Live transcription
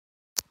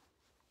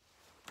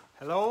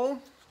Hello,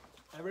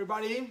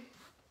 everybody.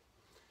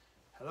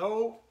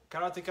 Hello,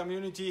 karate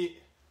community,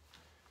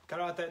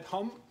 karate at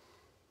home.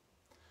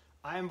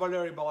 I am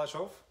Valeriy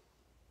Balashov.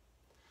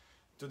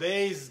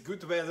 Today is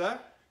good weather.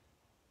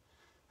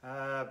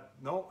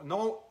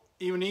 No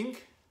evening,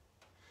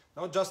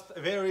 not just a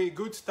very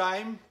good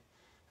time.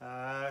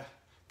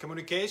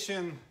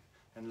 Communication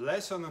and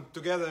lesson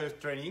together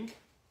training.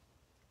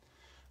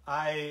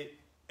 I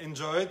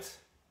enjoyed.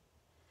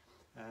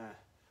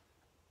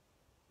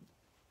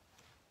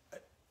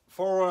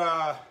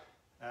 For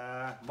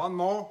one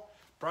more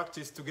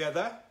practice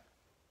together.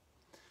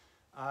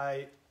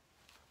 I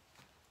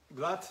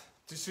glad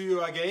to see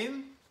you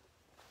again,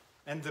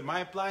 and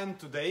my plan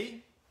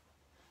today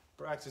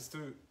practice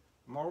to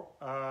more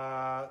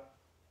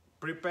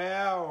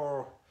prepare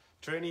or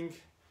training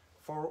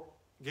for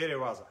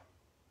Geriwaza,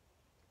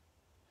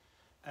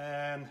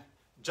 and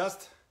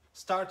just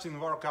starting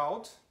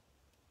workout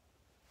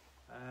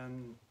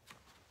and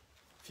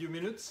few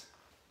minutes,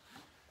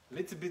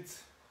 little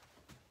bit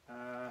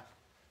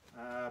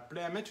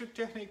plyometric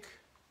technique,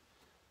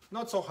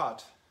 not so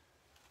hard,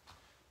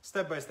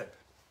 step by step.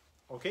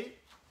 Okay?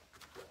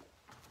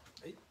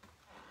 はい。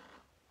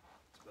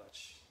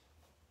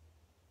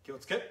気を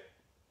つけ。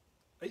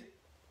はい。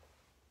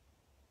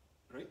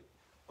Right?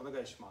 お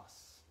願いしま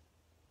す。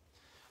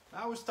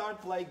Now we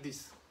start like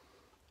this.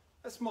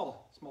 A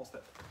small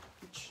step.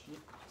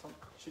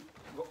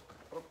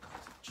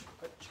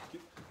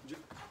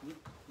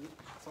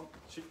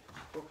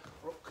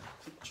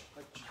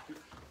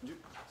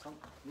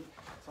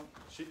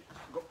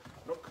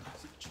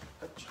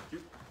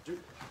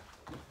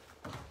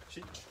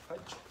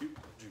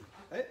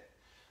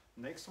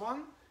 Next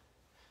one.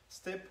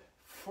 Step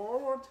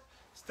forward,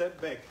 step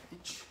back.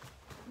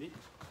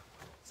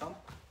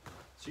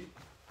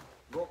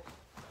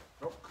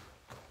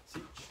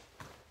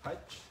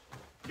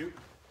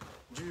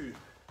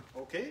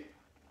 1、2、3、4、5、6、7、8、9、10。Okay?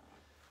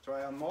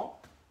 Try one more.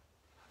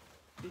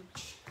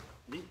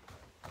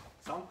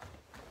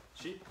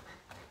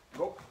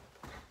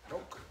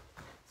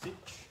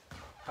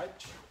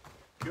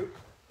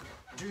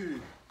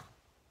 1、2、3、4、5、6、7、8、9、10.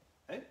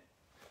 Hey?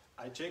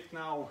 I check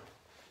now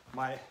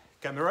my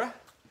camera.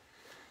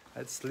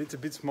 It's a little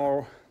bit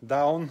more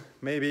down.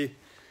 Maybe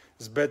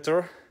it's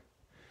better.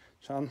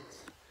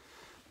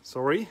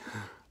 Sorry.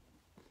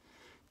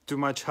 Too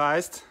much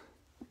highest.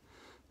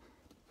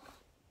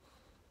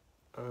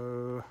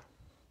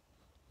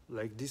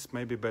 Like this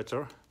may be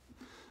better.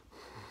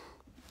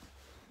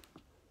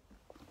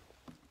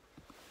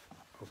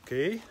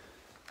 Okay.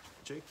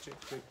 Check.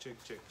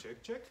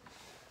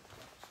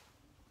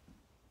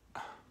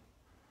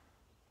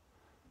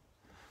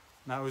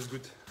 Now it's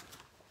good.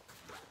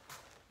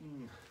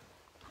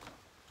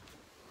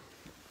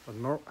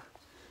 One more.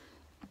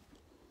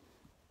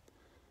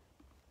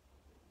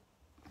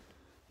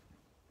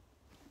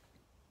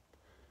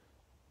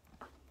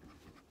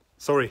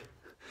 Sorry.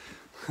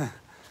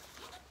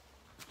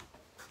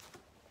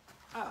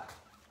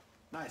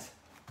 Nice.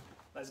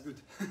 That's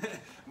good.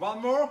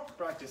 One more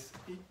practice.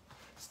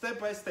 Step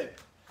by step.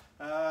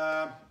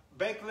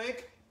 Back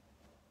leg,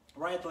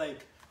 right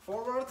leg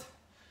forward,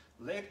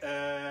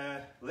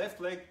 left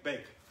leg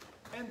back,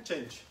 and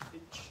change.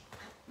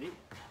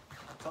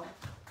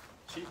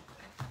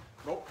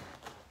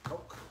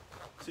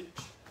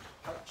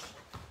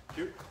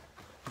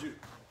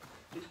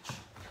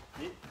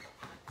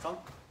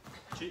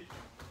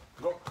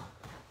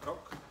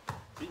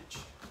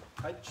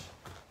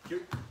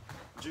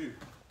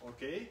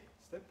 Okay,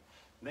 step.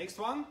 Next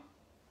one.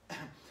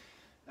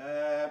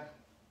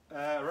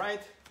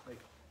 Right leg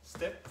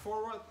step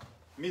forward,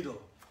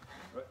 middle.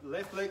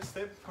 Left leg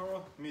step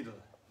forward, middle.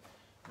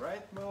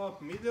 Right more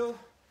middle,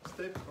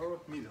 step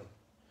forward, middle.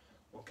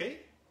 Okay.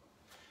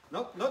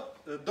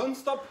 Don't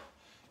stop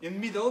in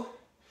middle.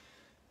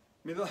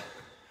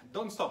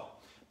 Don't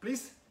stop.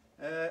 Please.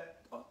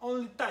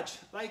 Only touch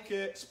like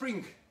a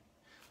spring.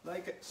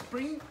 Like a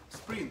spring.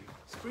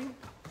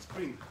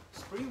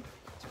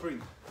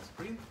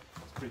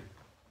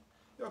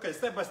 Okay,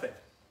 step by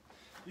step.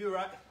 You're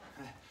right.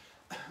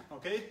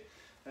 Okay.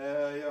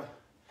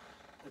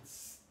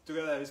 It's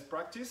together with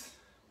practice.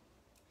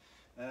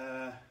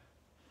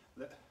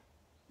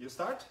 You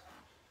start.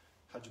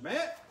 はじめ。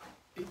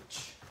1、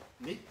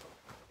2、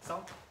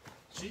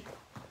3、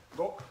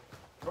4、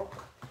5、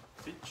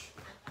6、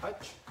7、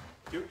8、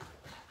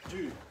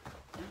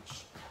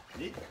9、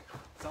10。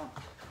1、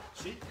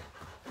2、3、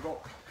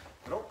4、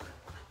5、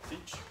6、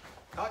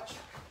7、8、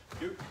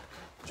9、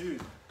10.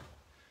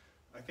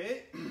 Okay.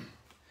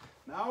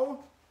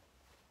 Now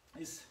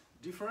is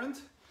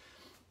different,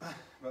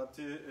 but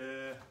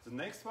the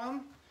next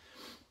one.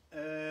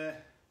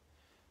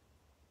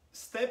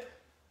 Step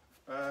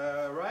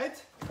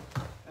right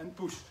and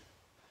push.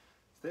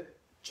 Step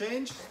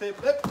change,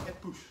 step left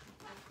and push.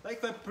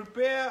 Like that,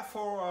 prepare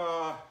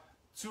for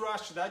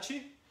Tsurashi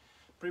Dachi,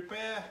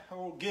 prepare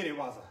for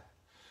Geriwaza.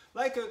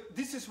 Like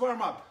this is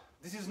warm up.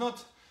 This is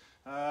not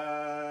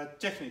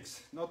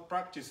techniques, not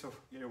practice of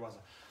Geriwaza.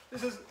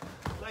 This is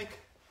like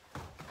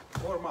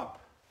warm up.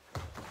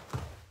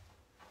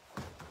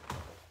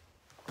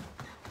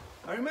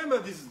 I remember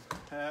this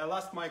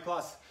last my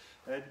class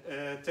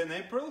at 10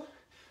 April,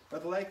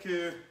 but like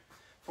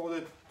for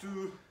the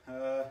 2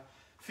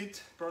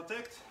 feet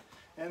protect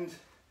and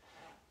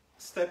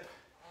step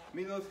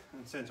middle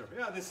and center.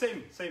 Yeah, the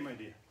same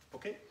idea.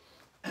 Okay.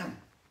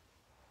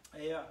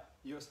 Yeah.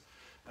 Yes.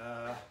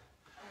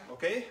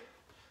 Okay.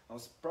 Now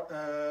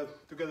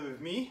together with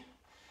me.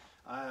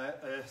 I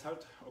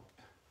start.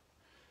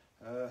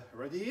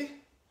 Ready.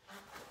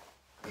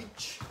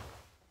 Ich.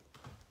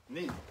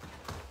 Ni.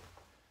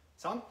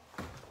 San.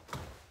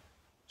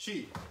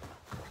 Shi.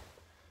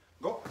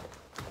 Go.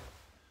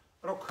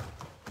 Rock.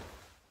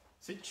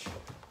 Sich.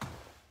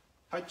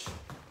 Hach.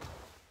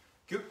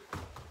 Kyu.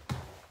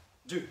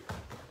 Do.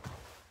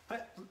 A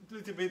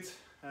little bit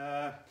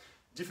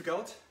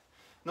difficult,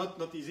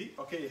 not easy.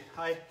 Okay,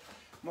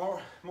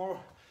 more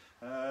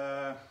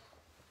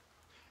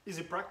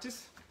easy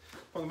practice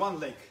on one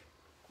leg.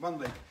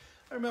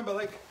 I remember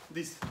like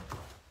this.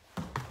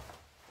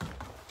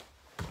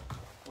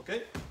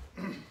 Okay,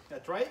 I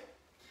try.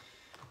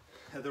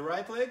 The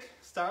right leg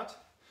start.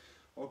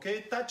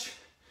 Okay, touch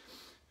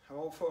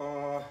of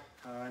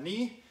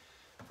knee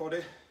for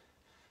the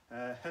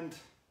hand.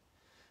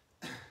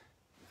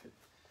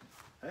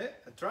 Hey,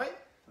 let's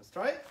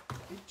try.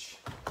 Ich,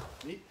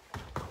 ni,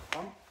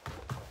 sam,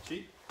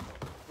 chi,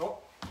 go,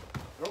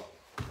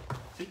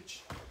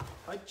 sich,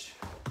 hach,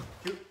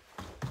 kyu,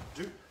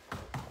 ju,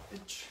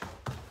 ich,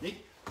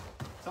 ni,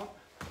 sam,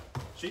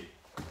 chi,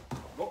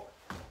 go,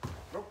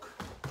 rock,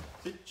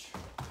 sich,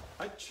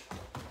 hach,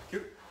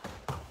 kyu,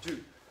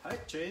 ju.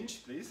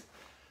 Change, please.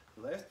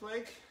 Left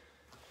leg,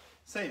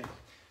 same.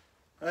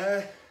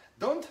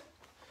 Don't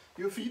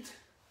your feet,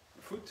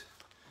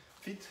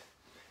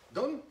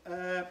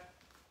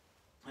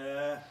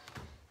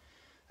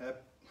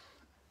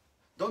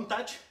 don't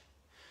touch,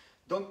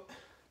 don't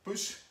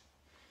push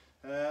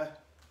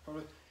for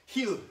the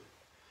heel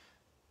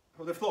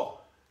for the floor.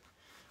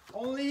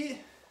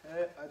 Only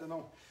I don't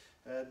know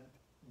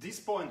this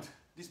point,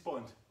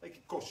 like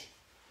a coach.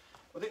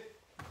 Okay,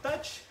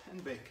 touch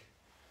and back.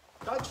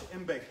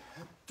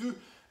 To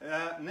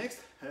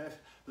next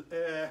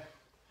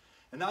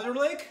another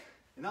leg,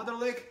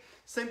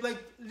 same like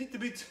little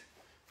bit.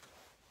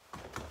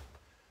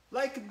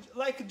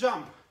 Like a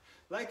jump,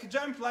 like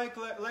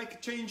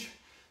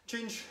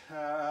change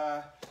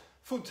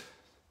foot.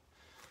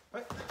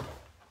 Right?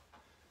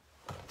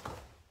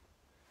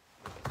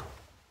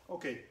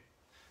 Okay,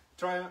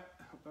 try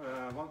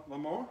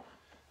one more.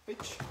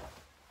 Ich,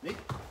 ni,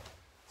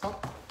 sam,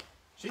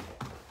 chi,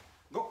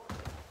 go,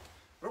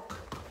 rock,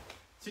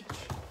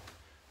 sich,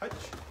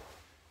 hach,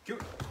 kyu,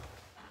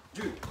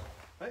 ju.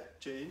 Right?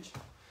 Change.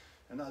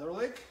 Another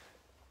leg.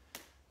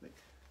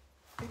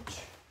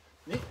 Ich,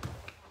 ni.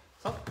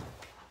 Sam,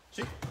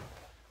 chi,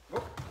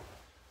 go,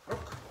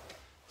 rock,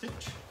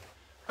 sich,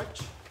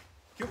 hach,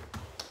 kyu,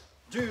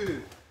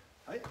 ju.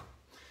 Right?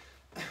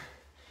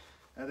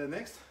 And the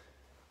next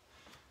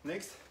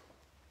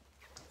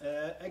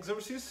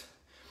exercise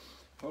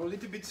for a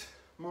little bit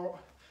more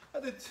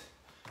added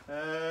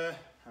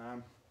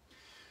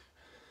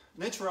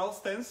natural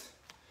stance,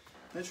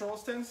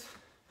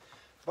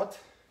 but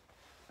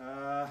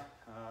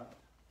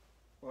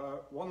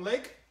one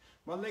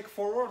leg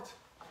forward,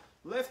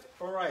 left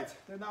or right.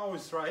 Then now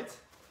is right.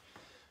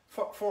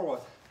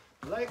 Forward,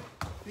 like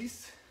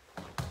this,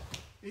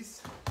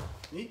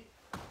 knee,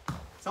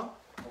 some.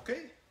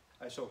 Okay,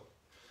 I show.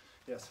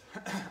 Yes.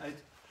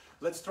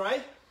 Let's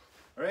try.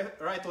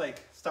 Right leg.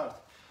 Start.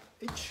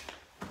 Ich,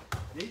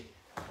 knee,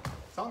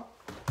 some,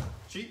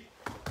 chi,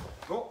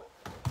 go,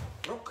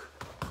 rock,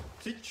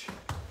 sich,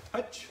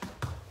 hach,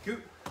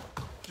 kyu,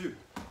 ju.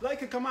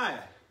 Like a kamae.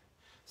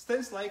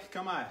 Stance like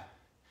kamae.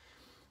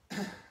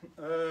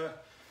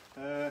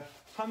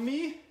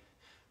 Hanmi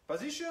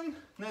position,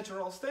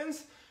 natural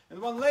stance,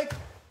 and one leg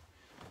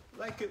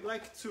like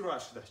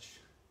Tsurash Dutch.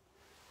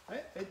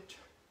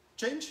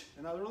 Change,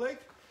 another leg,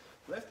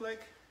 left leg,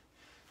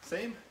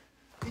 same,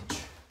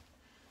 ich,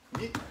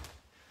 knee,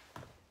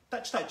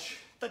 touch,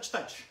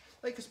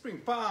 like a spring,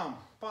 palm.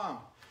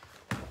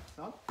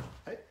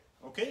 Hey,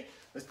 okay,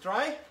 let's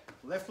try,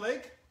 left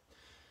leg,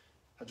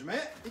 hajime,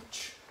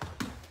 ich,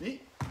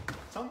 knee,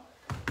 sam,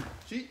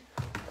 chi,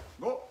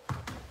 go,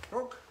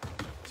 rock,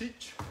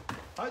 sich,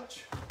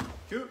 hach,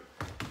 kyu,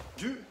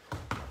 ju,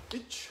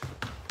 ich,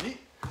 ni,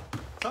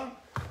 sam,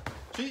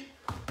 chi,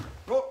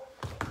 go,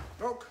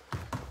 rock,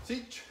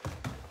 sich,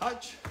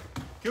 hach,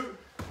 kyu,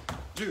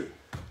 ju.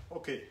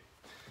 Okay.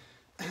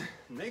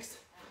 Next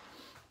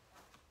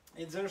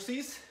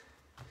exercise,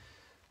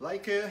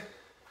 like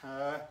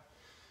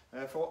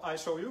for I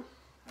show you,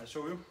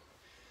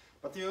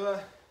 but you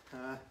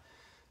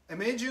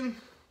imagine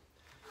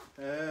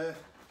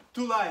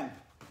 2 lines.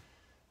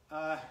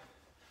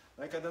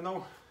 Like I don't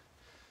know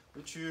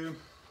which you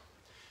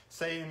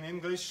say in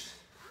English,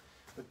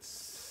 but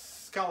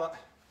scala.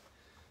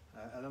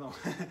 I don't know.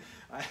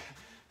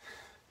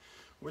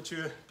 Which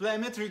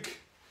plyometric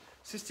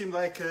system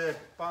like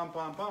pam.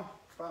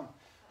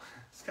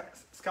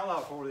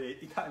 Scala for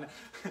the Italian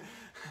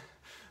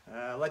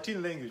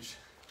Latin language.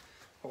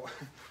 Oh,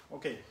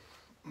 okay.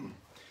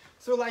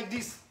 So like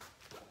this,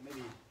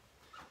 maybe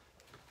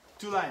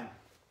 2 line.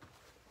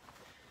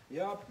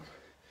 Yeah,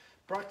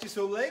 practice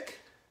your leg.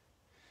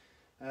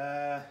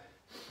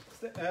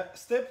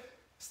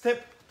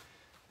 Step.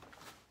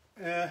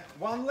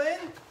 One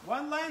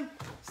line,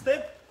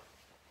 step,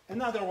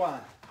 another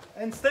one,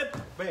 and step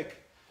back,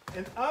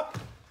 and up,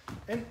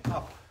 and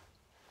up,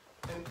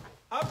 and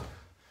up,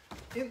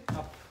 and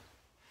up.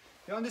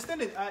 You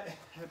understand it?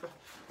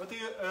 But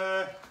you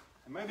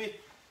maybe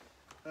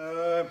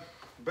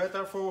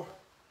better for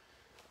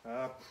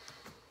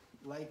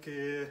like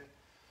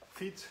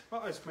feet.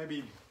 Well, it's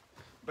maybe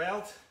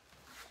belt,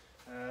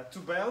 2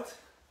 belt,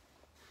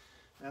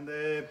 and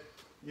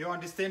you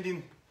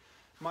understanding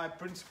my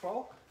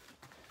principle,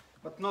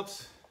 but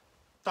not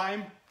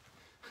time.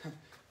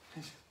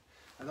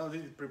 I don't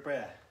need to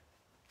prepare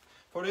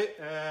for it.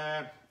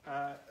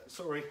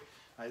 Sorry,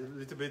 I a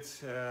little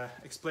bit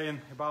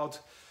explain about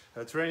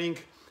training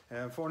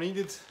for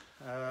needed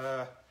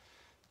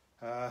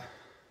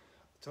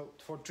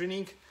for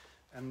training,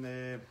 and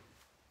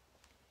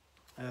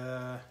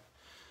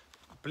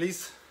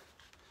please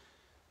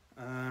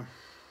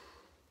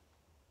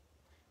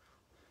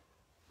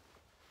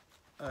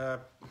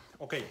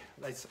okay,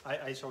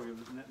 I show you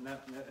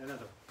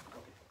another.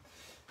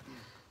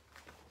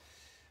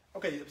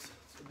 Okay,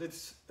 so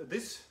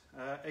this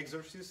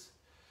exercise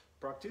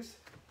practice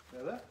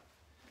together,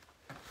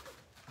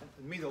 and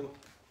middle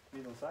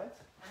side,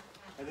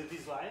 and then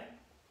this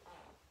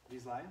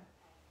line,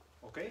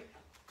 okay,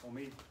 for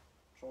me,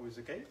 it's always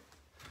okay.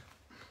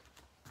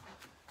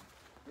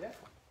 Yeah,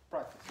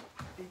 practice.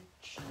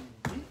 Ich,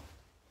 ni,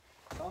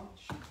 san,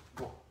 shi,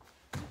 go.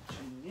 Ich,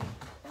 ni,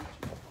 san,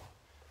 shi, go.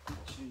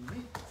 Ich, ni,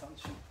 san,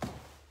 shi, go.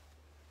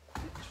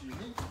 Ich,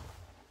 ni,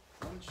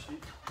 san, shi,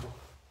 go.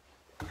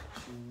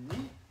 Ich, ni,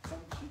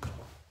 san, shi, go.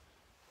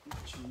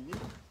 Ich, ni,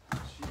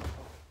 san, shi,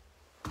 go.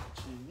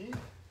 Ich, ni,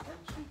 san,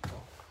 shi, go.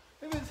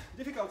 A bit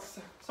difficult,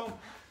 some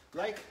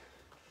like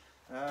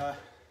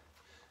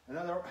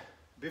another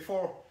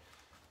before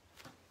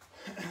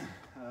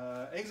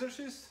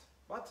exercise,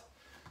 but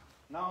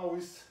now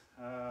is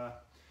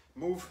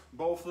move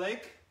both leg,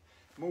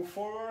 move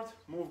forward,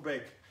 move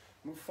back,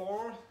 move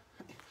forward,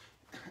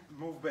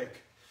 move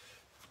back.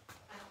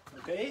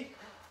 Okay,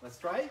 let's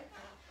try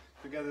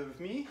together with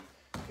me.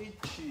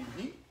 Ichi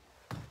ni,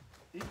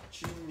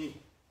 ichi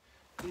ni,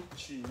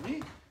 ichi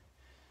ni.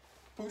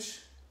 Push,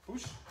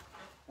 push,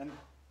 and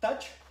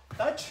touch,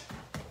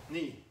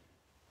 knee.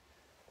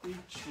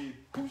 Ichi,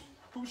 push,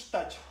 push,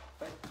 touch.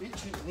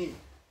 Ichi ni,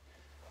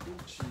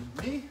 ichi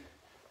ni,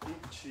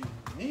 ichi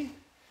ni.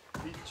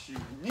 Ichi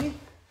ni,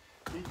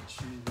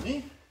 ichi ni,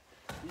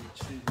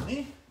 ichi ni,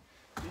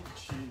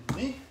 ichi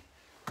ni,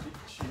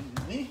 ichi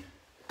ni, ichi ni,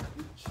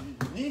 ichi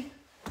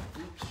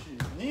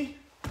ni,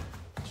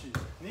 ichi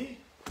ni,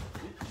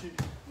 ichi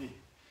ni.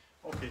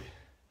 Okay,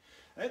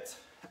 let's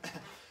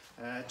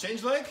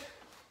change leg,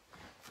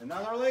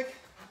 another leg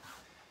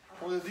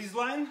for this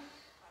line,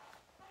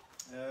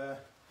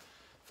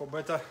 for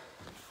better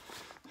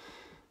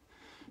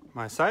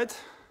my side,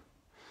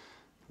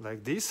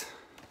 like this.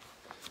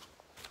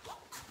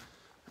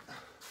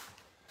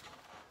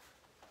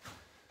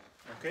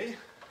 Okay.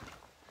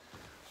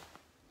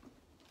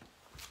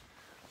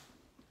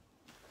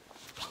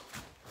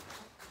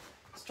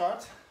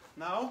 Start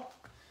now.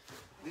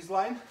 This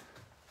line.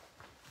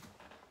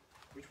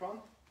 Which one?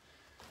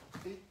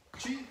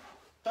 Ichi,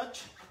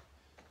 touch.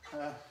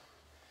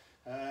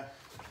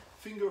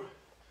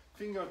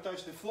 Finger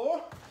touch the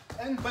floor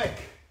and back.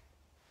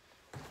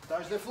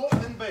 Touch the floor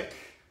and back.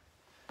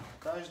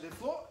 Touch the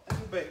floor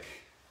and back.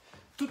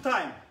 2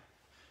 times.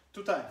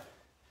 2 times.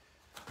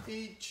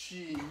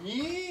 Ichi,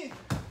 ni.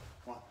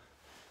 1.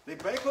 The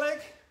back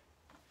leg.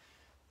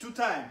 2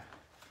 times.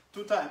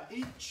 2 times.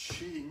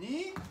 Ichi,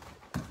 ni.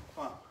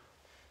 1.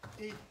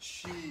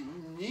 Ichi,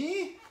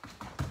 ni.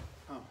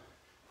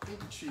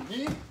 Ichi,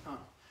 ni.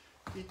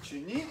 Ichi,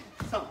 ni.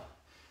 3.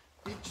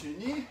 Ichi,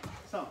 ni.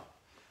 3.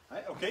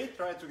 Okay,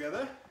 try it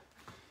together.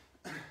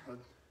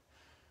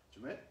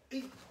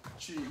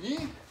 Ichi,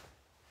 ni.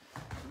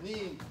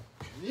 Ni,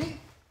 ni.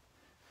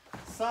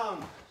 3,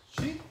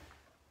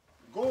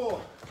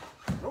 4.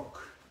 5,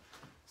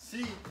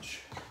 6,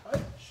 7,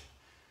 8,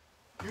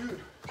 9,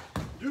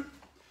 10.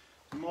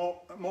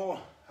 More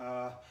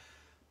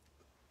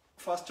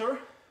faster.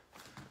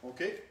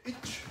 Okay, 1,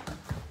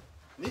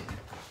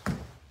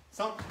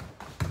 2,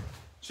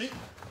 3,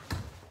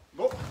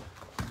 4,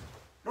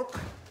 5,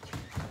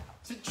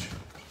 6,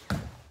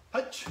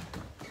 8,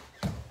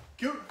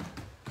 9,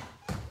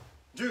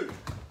 10.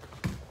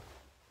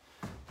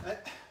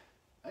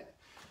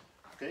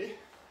 Okay.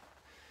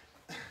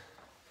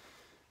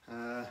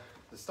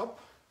 Stop.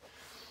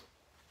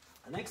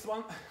 Next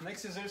one,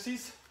 next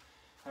exercise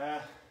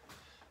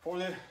for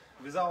the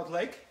without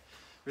leg,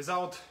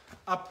 without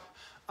up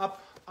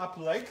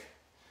leg.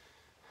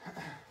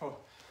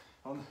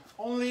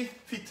 Only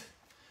feet.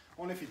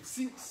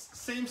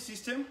 Same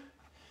system,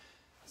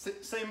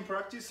 same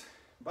practice,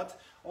 but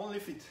only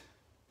feet.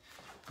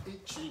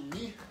 Ichi,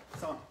 ni,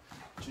 san.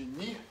 ichi,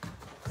 ni,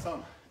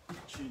 san,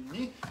 ichi,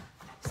 ni,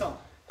 san.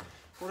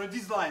 For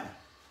this line,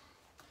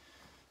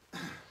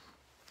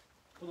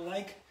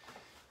 like,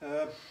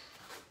 I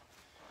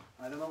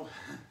don't know,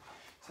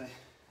 say,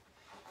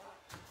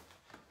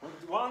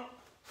 one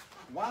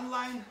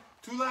line,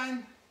 two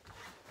line,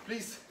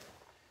 please,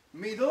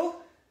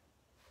 middle,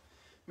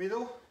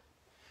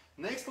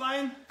 next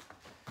line,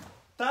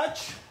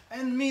 touch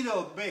and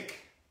middle, back,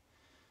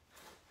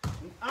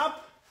 and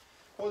up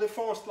for the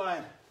first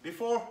line,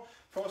 before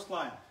first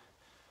line,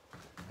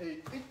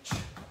 ich,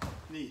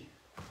 knee,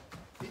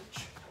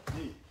 ich,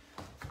 knee,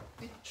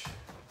 ich,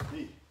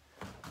 knee,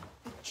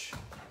 ich,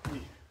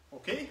 knee,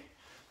 okay,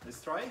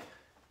 let's try,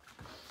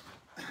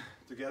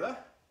 together,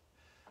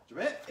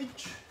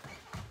 ich,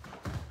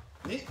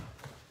 knee,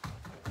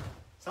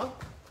 san,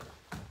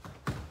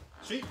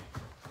 shi,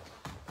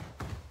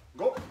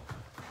 go,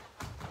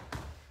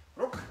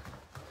 rock,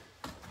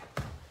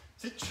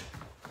 sich,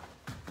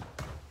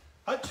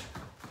 hach,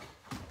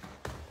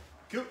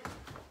 kyu,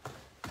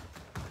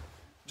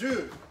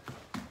 ju.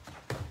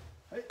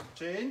 Hey,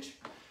 change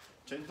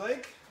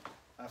leg,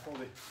 for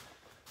the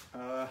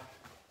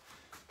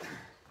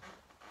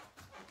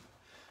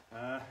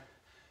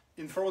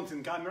in front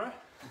in camera.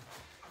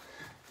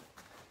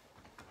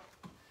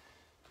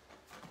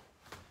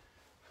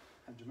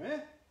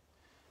 And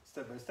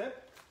step by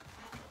step.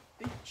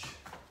 Ich,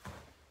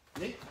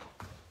 ni,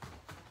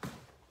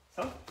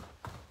 san,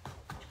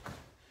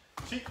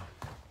 shi.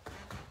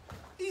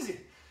 Easy.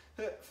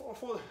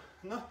 For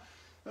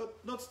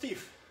not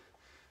stiff.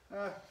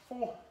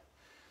 For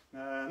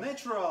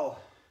natural.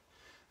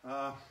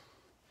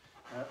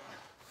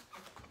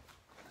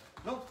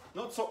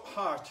 Not so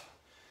hard.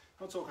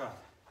 Not so hard.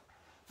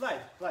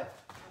 Light.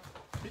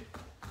 Shi,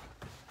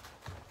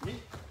 ni,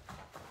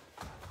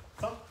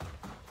 san,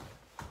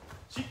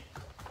 shi,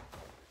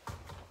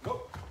 go,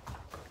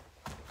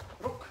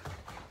 rock,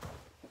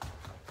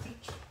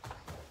 sich,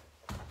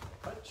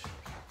 hach,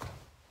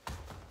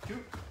 kyu,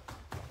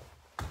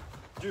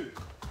 ju.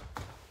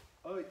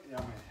 Oh, yeah,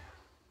 man.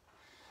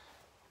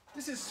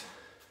 This is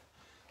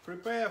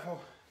prepare for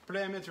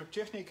plyometric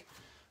technique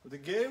of the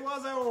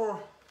Gehwaza or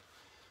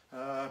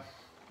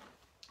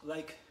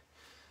like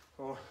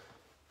for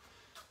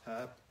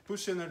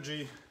push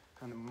energy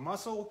and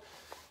muscle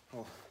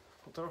or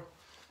whatever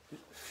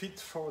fit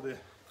for the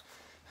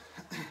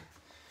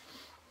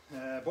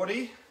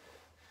body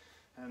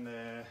and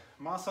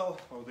muscle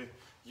for the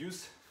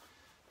use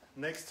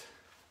next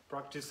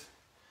practice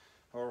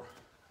or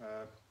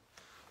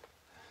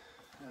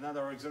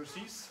another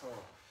exercise or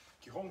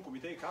Kihon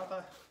Kumite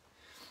Kata.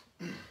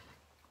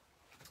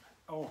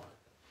 Oh,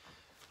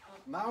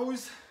 now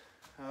is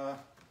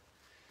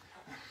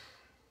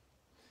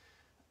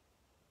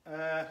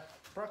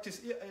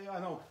practice. Yeah, I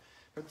know,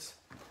 but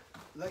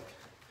like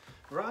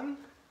run,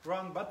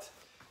 but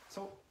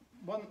so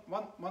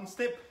one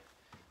step,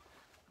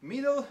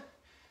 middle,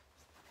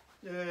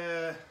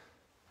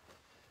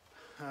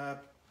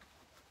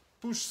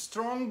 push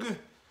strong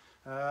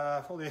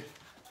for the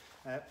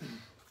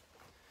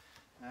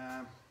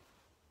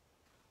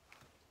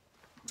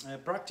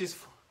practice.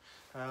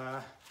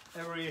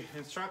 Every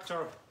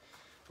instructor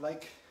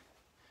like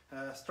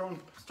strong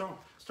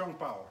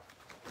power.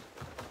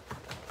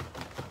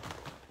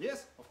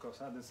 Yes, of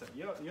course. I didn't say.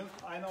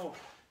 I know.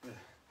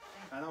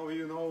 I know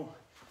you know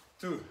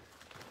too.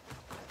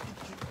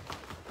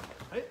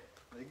 Hey,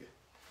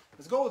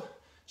 let's go.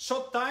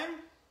 Short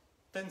time,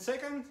 10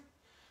 seconds.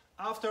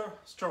 After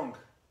strong.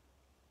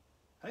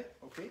 Hey,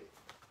 okay.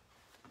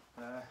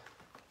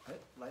 Hey,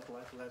 light.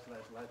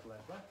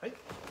 Hey.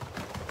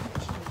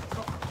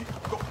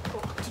 Go.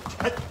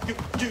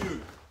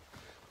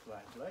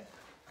 Light.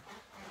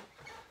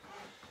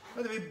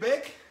 Let me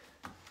back.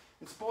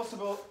 It's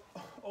possible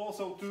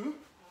also to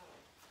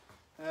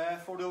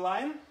for the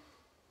line,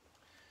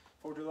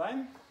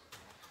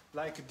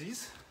 like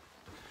this.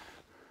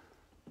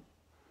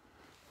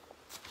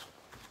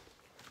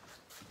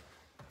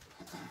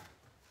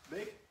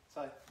 Back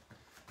side,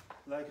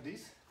 like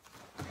this.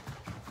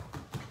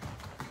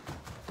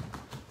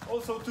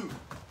 Also two.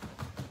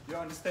 You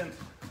understand?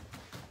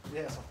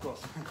 Yes, of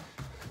course.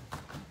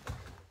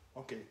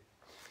 Okay,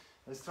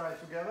 let's try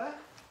together.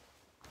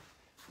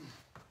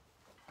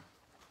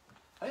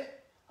 Hey,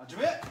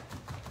 hajime.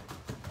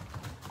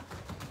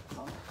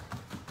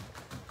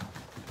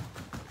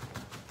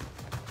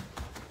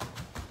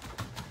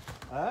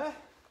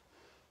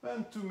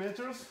 2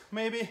 meters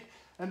maybe,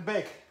 and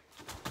back.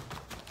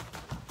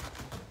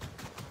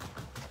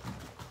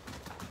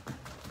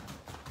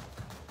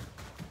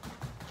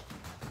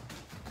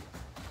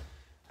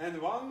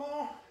 And one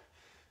more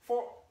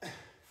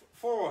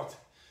forward,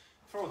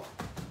 front.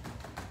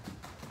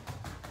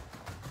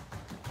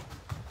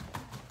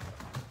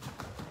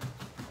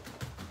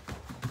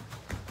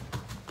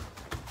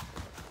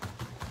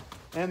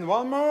 And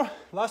one more,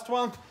 last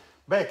one,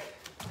 back.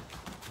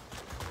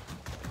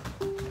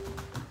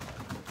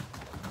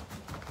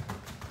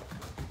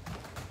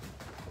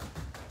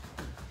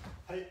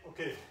 Hey,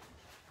 okay,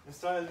 let's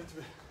try a little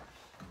bit,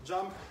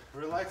 jump,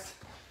 relax,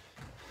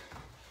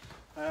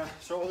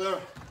 shoulder,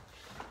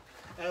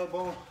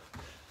 elbow,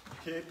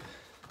 hip,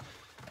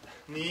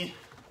 knee.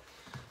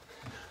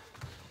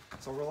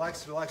 So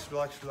relax, relax,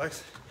 relax,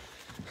 relax.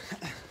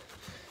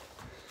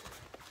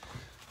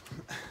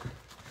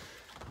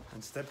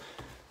 And step,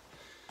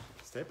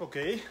 step,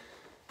 okay.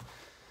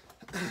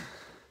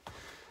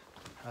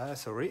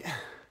 Sorry.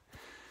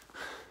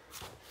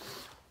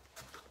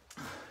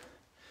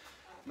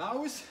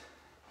 Now is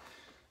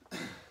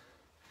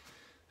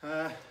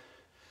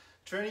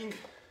training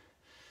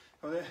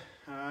for the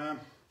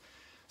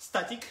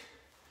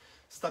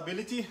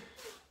stability.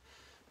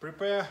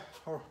 Prepare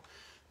for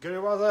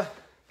Girivaza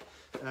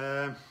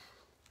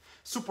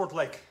support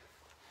leg.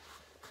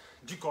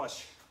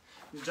 Jikosh.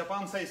 In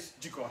Japan says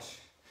jikosh.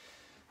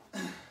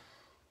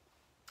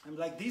 And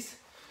like this.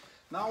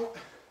 Now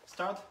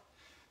start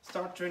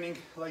training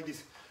like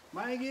this.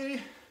 Maegiri,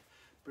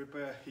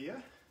 prepare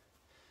here.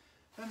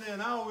 And then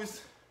now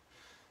with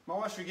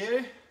Mawashi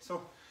Geri,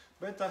 so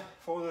better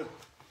for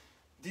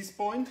this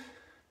point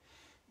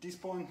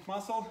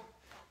muscle.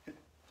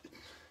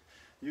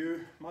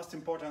 You most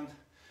important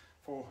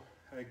for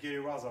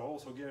Girivaza,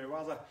 also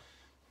Girivaza,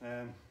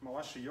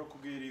 Mawashi,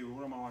 Yokogiri,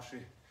 Ura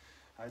Mawashi.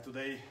 I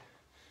today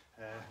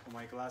for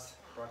my class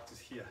practice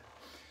here.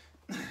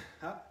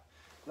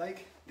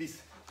 Like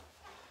this.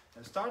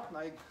 And start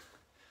like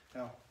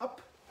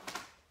up.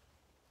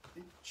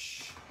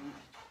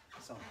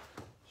 Some.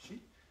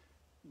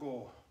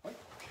 Go. Okay.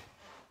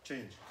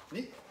 Change.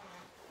 Knee.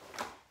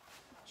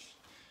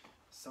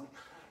 Some.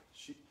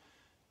 She.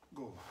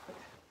 Go.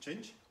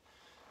 Change.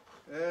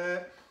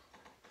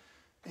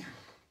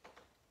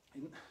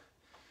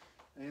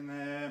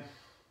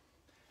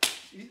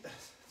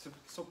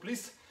 So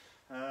please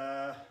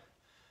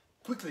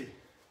quickly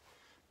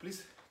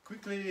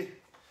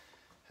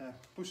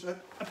push that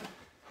up.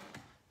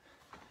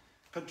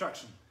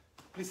 Contraction,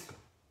 please.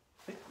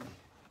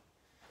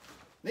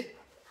 Knee.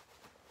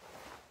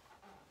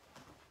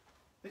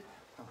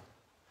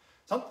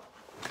 Sun.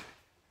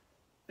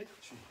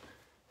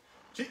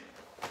 Chi.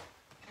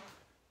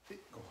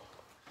 Go.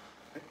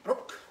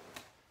 Rock.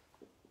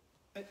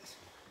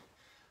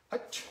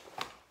 Hutch.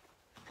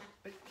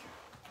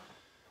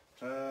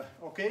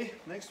 Okay,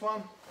 next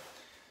one.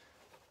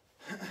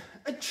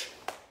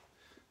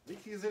 Big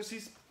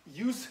exercise.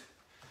 Use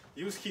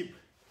hip.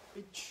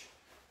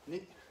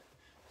 Knee.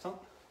 Sun.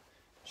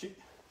 Chi.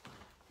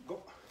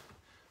 Go.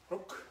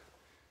 Rock.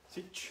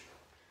 Sit.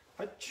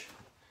 Hutch.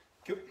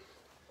 Q.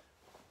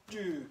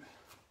 Ju.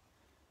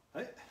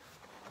 Right.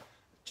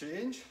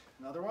 Change.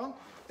 Another one.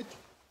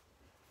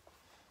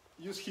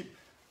 Use hip,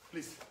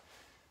 please.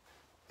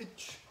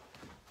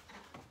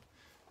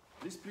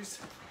 Please.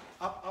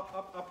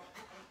 Up.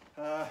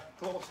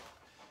 Close.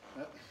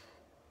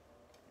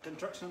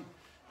 Contraction.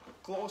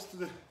 Close to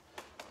the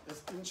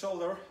in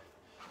shoulder.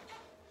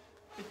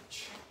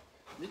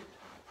 Knee.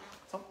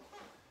 Some.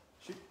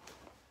 Shi.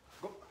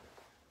 Go.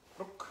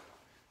 Rock.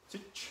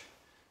 Sit.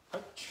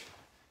 Hutch.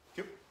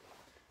 Q.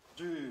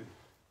 Ju.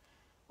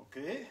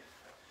 Okay.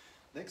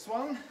 Next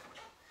one.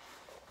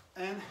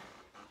 And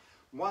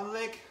one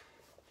leg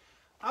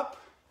up.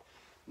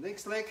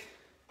 Next leg.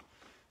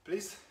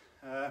 Please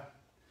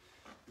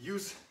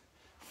use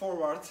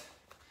forward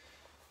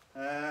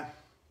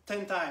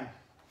 10 times.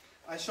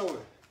 I show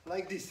you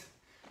like this.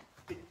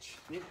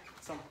 Knee.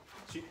 Some.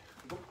 Shi.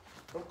 Go.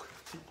 Rock.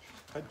 Sit.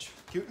 Hutch.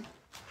 Q.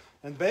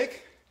 And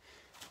back.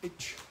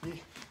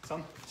 Knee.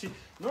 Some. Shi.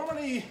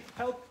 Normally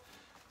help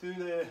to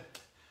the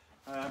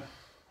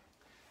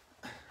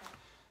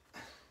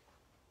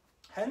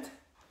hand,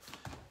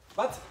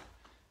 but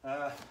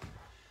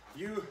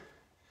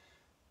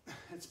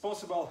it's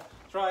possible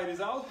try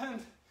without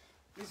hand.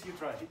 Please you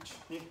try.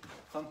 Knee,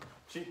 sun,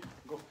 chi,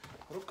 go,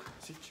 rook,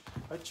 sit,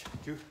 hutch,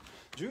 ju,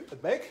 ju,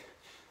 at back.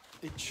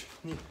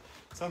 Knee,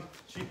 sun,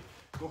 chi,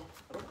 go,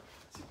 rook,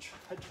 sit,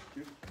 hutch,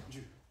 ju,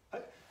 ju.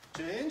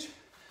 Change.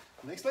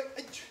 Next leg.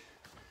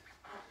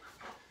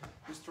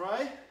 Just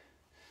try.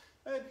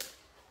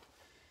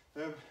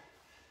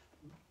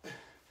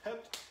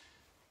 Help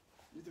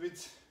little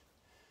bit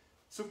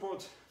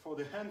support for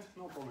the hand,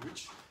 no problem.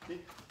 Knee,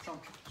 sun,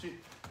 chi,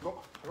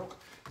 go, rock,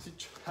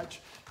 sit,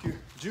 hutch, ju,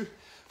 ju.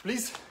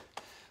 Please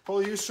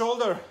hold your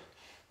shoulder,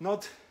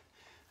 not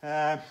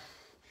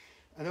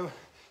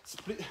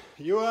split.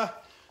 You are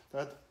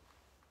that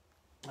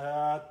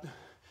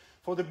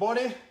for the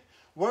body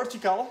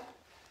vertical,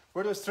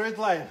 with a straight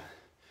line.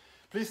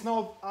 Please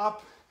not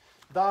up,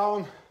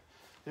 down.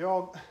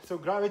 So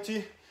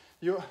gravity,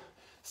 you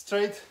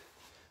straight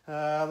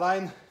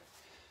line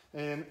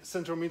in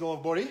central middle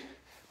of body,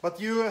 but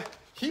your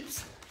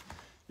hips,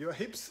 your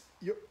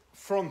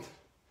front.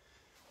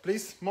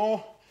 Please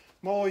more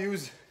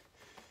use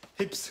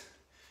hips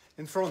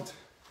in front.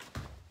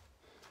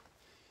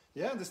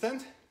 Yeah,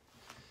 understand?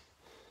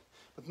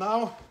 But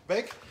now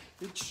back,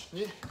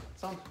 knee,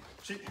 sun,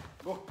 chi,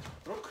 go,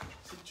 rock,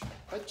 sit,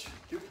 hutch,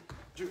 ju,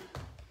 ju.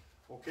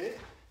 Okay,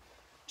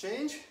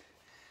 change.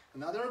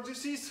 Another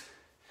exercise.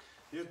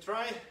 You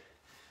try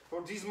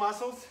for these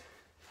muscles.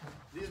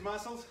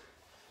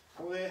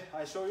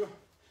 I show you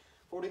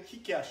for the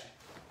hikashi.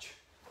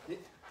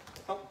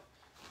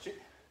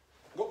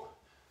 Go,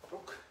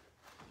 rock.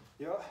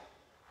 Yeah.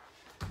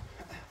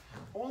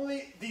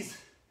 Only this,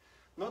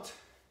 not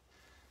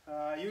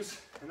use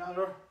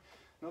another,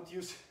 not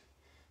use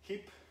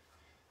hip,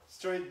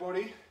 straight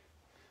body,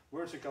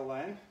 vertical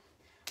line.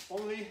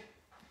 Only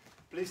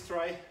please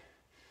try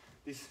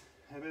this.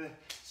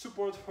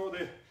 Support for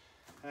the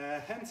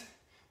hands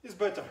is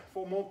better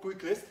for more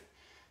quick rest.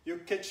 You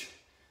catch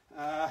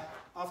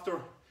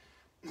after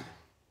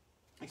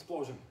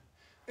explosion.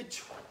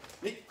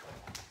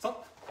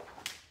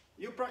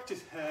 You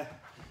practice.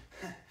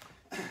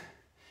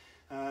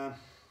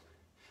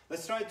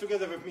 Let's try it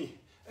together with me.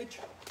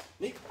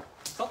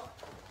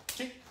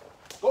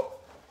 Go,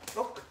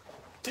 rock,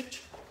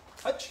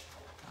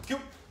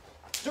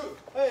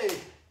 hey,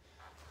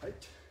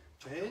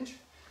 change.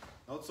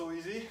 Not so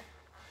easy.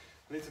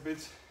 Little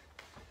bit.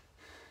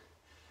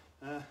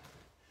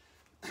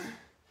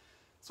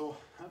 So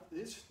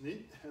this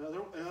knee,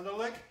 another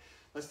leg.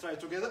 Let's try it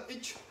together.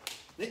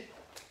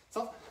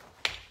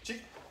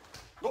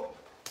 Go,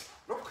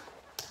 rock,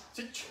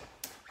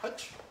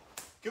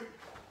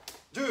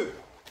 do.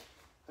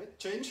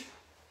 Change.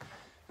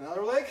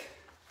 Another leg.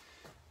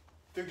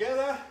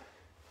 Together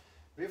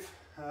with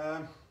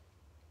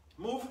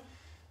move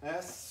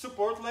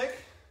support leg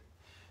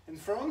in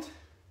front,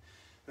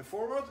 the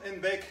forward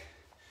and back.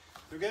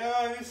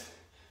 Together with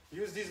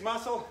use this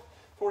muscle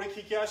for the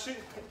hikashi.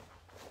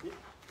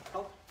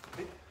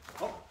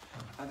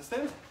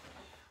 Understand?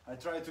 I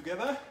try it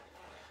together.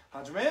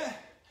 Hajime.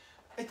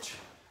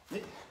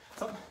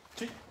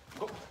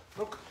 Go,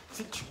 rock,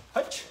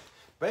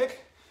 back.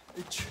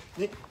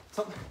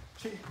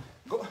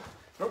 Go,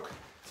 rock,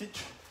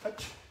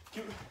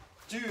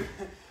 do.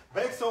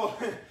 Back, so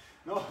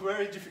not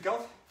very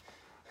difficult.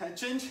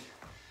 Change.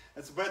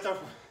 It's better.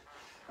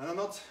 And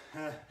not.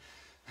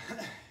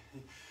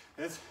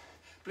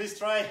 Please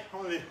try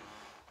only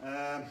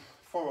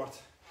forward.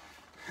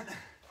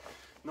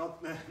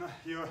 Not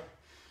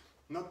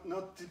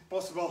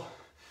possible.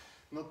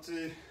 Not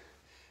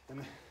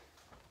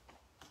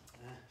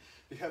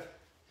we have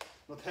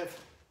not have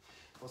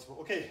possible.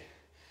 Okay,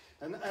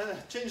 and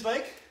change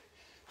leg.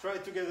 Try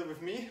it together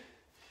with me.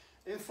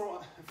 In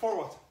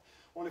forward,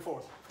 only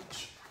forward.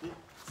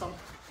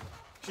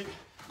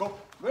 Go.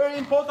 Very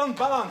important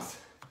balance.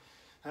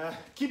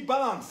 Keep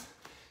balance.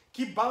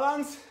 Keep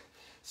balance.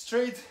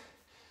 Straight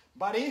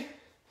body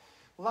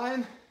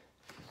line,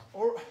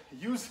 or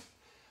use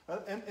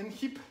and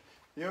hip.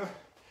 Yeah,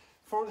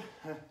 for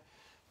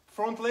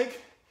front leg.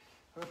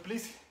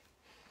 Please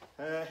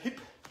hip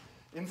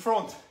in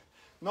front,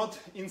 not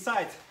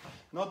inside,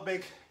 not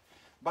back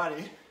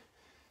body.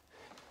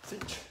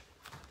 Sit.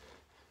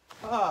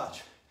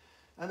 Arch.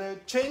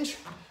 And change.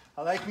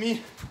 Like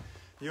me.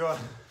 You're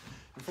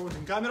in front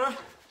in camera.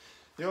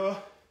 You're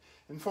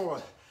in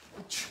forward.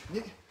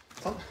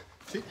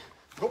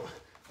 Go.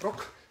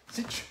 Rock.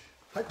 Sit.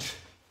 Hatch.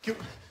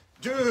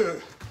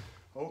 Do.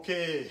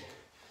 Okay.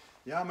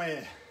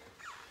 Yummy.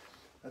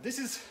 This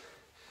is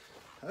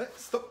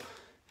stop.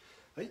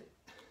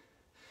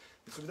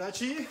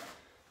 Sudachi.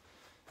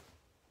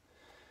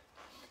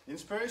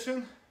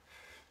 Inspiration.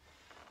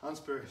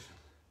 Inspiration.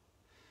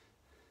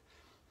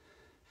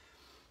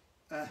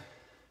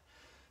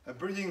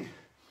 Breathing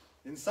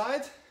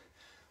inside,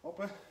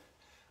 open,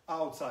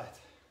 outside.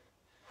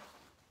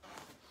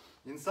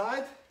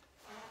 Inside,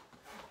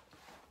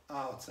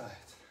 outside.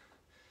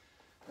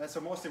 That's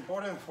the most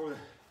important for the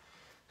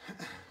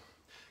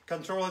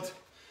controlled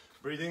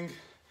breathing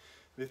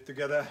with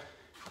together,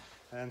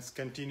 and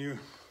continue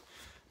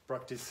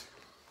practice.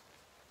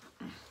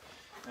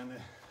 And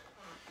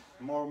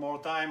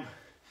more time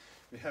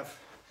we have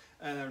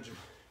energy.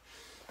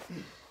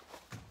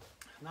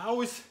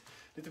 Now is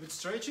a little bit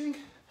stretching,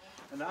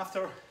 and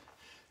after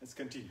let's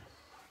continue.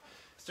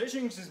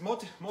 Stretching is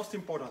most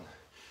important.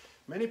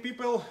 Many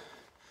people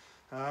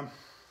I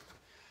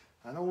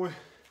know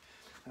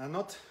are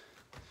not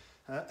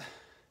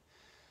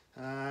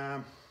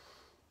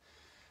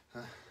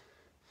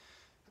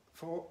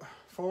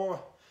for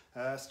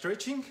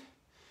stretching.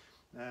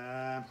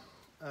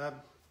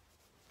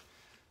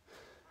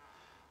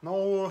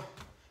 No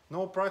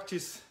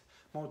practice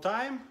more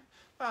time,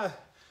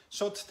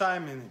 short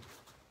time in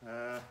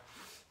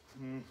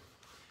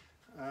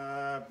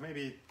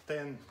maybe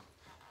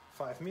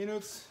 5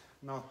 minutes,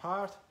 not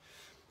hard.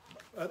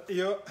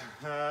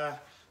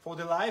 For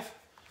the life,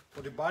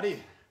 for the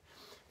body,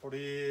 for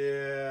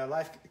the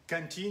life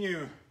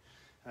continue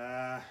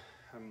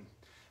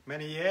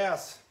many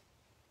years.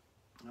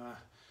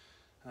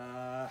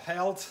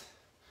 Health,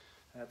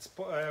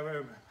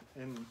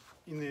 in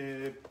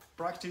the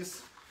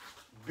practice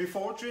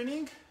before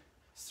training,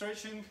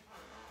 stretching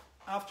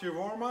after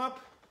warm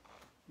up.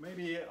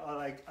 Maybe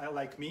I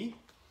like me.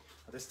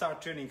 They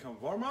start training on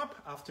warm up.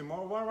 After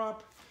more warm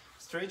up,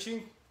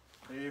 stretching.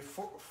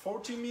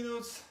 40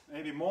 minutes,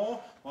 maybe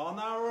more, 1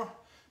 hour.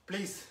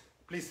 Please,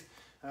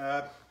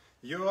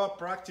 your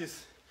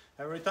practice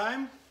every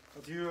time,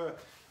 but your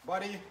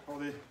body or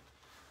the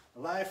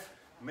life,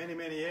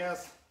 many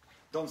years,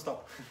 Don't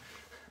stop.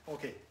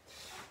 Okay.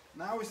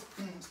 Now is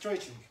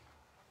stretching.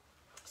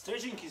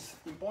 Stretching is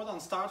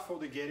important start for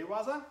the Geri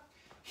Waza.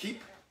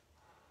 Hip,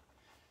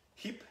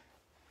 hip,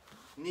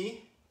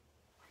 knee,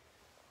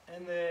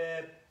 and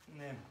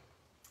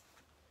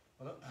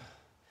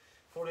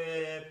for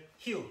the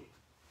heel.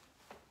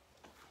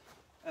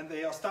 And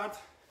they start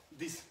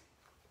this.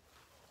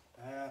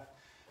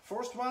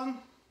 First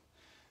one,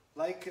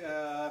 like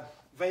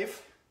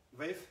wave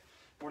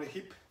for the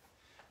hip.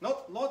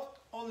 Not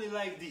only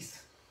like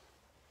this.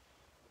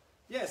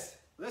 Yes,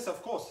 yes,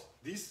 of course.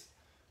 This.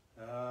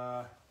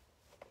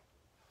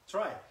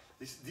 Try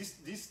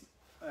this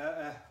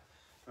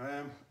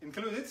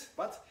included,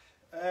 but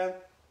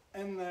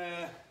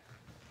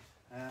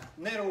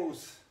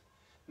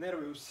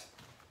narrows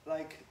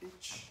like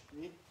each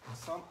knee,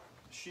 some,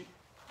 she,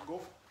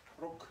 go,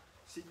 rock,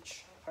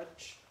 sich,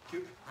 hatch,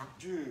 q,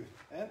 ju,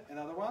 and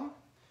another one,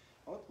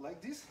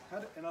 like this,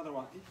 and another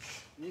one,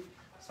 each knee,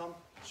 some,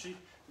 she,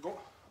 go,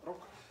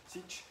 rock,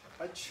 sich,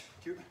 hatch,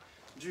 q,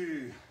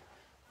 ju,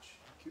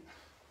 q,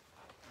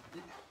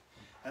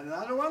 and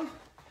another one,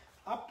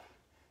 up,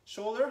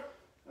 shoulder,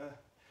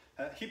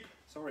 hip,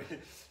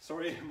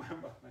 sorry,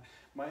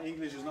 my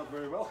English is not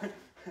very well,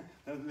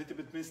 a little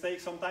bit mistake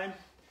sometimes,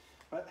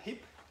 but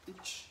hip,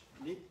 ich,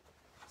 knee,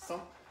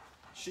 some,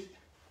 she,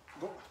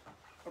 go,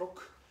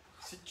 rock,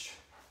 sich,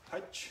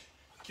 hatch,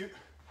 q,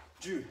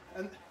 ju,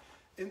 and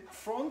in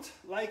front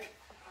like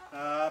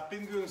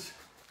penguins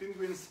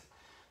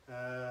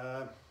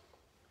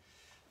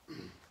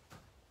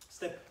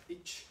step,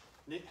 ich,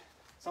 knee,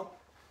 some,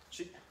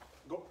 she,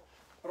 go,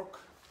 rock,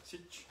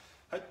 sich,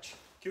 hatch,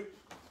 q,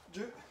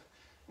 ju,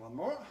 one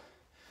more,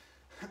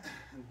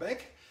 and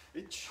back,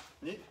 ich,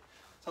 knee,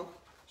 some,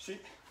 she,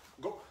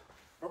 go,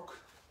 rock,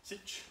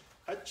 sich,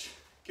 hatch,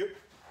 q,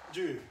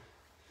 ju,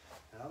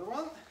 another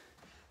one,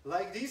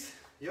 like this,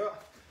 yeah,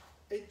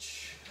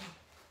 ich,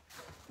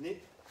 knee,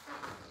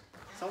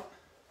 some,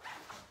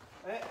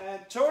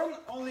 and turn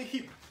only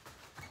hip,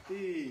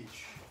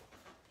 ich,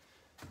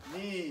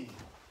 knee,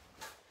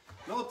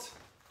 not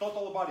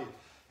total body,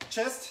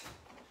 chest,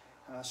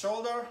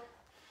 shoulder,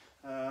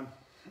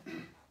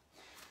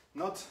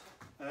 not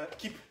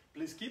keep,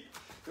 please keep,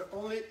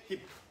 only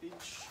hip,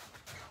 each,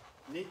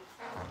 knee,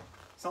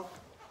 some,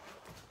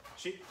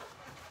 she,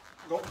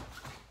 go,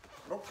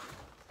 rock,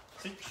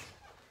 sich,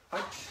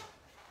 hatch,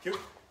 q,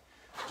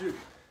 ju,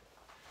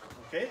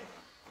 okay,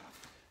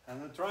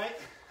 and then try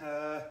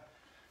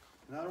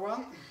another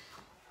one,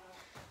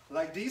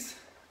 like this,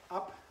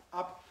 up,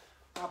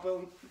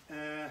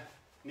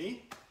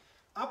 knee,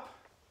 up,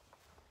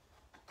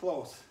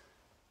 close,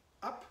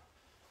 up,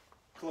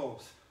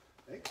 close,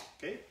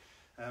 okay,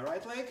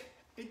 right leg,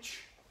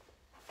 each,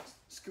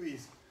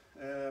 squeeze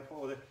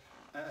for the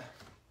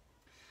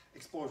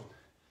explosion,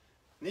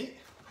 knee,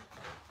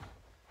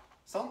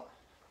 some,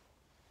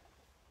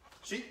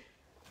 she,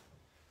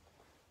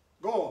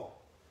 go,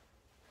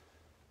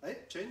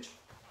 change,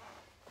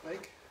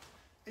 leg,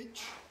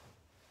 each,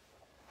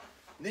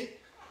 knee,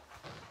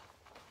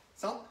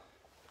 some,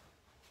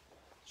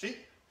 she,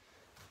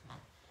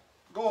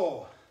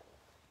 go,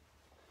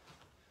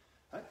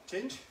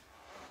 change,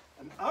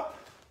 and up,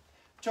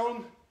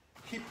 turn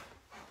hip,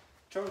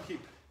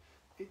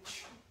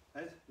 each,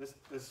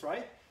 let's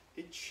try,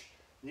 each,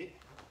 knee,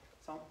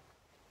 some,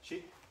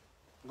 she,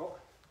 go,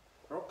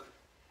 rock,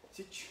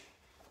 sich,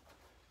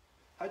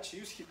 hatch,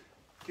 use hip,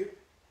 q,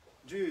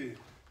 ju,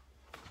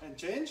 and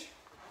change,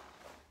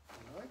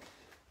 like,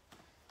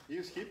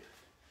 use hip,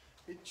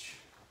 each,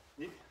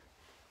 knee,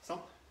 some,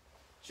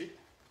 she,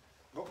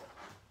 go,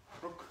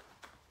 rock,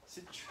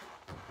 sich,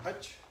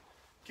 hatch,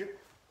 q,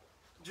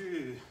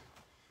 ju,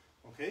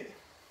 okay.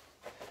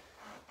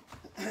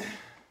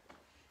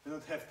 We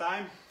don't have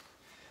time,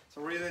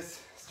 so really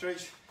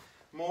stretch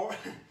more.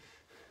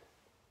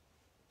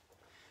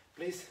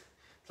 Please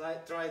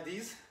try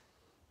this,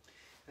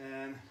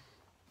 and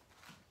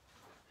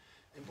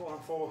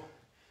important for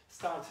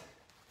start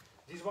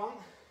this one,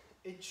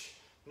 each,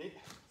 knee,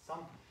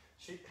 some,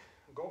 she,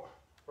 go,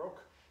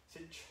 rock,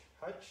 sich,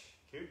 hatch,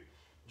 q,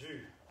 ju,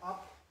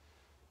 up,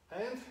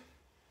 and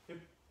you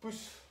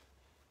push,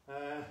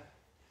 and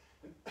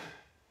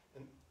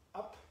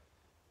up,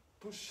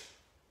 push,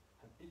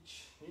 and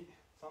each, knee,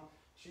 some,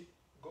 she,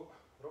 go,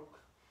 rock,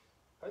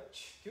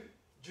 hatch, q,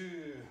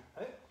 ju,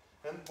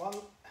 and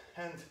one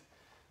hand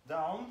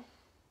down,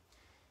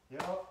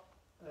 your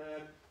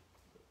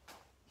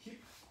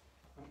hip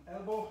and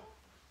elbow,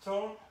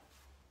 turn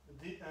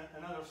the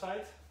another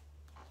side,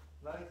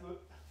 like to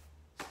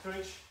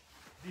stretch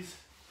these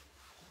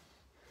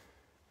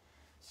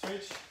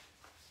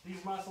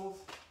muscles,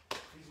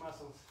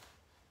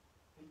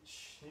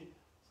 each, knee,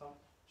 some,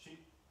 she,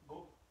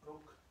 go,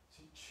 rock,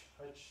 sich,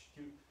 hatch,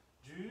 q,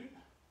 ju,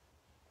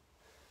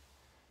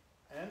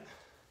 and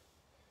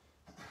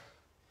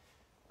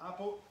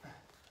upper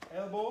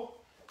elbow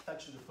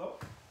touch the floor,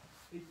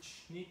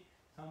 each, knee,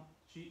 some,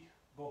 she,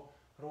 go,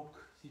 rock,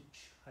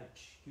 sich,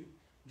 hatch, q,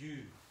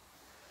 ju.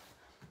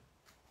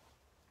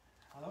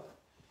 Hello.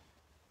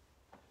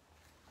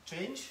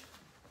 Change.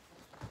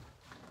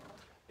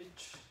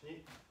 2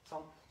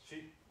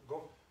 3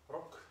 4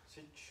 5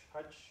 6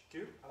 7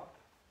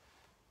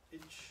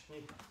 8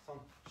 9 up 1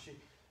 2 3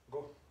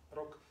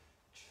 4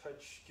 5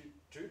 6 7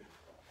 8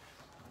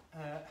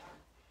 9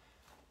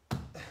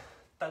 10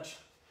 touch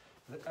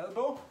the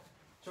elbow,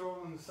 turn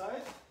on the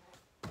side,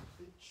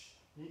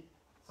 1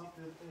 2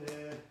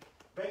 3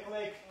 back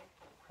leg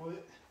for the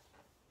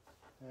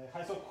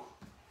high sock,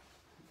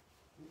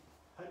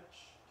 8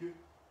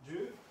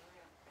 9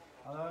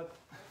 10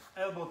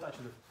 elbow touch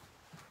the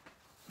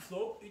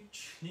floor, 1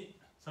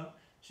 2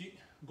 3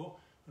 4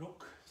 5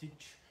 6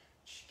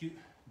 7 8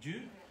 9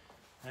 10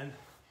 and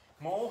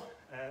more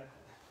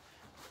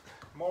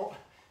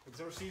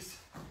exercise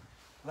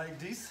like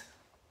this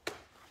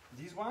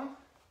one,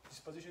 this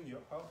position you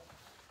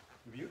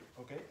view,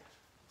 okay,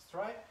 let's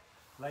try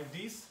like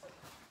this,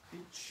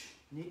 1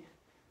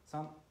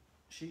 2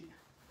 3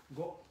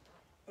 4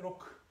 5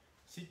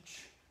 6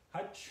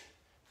 8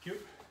 9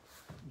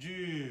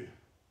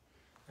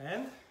 10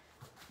 and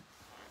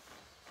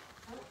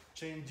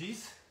change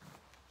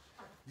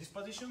this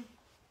position,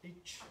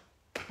 each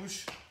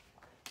push,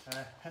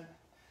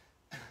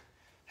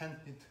 hand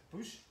it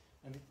push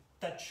and it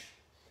touch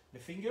the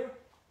finger,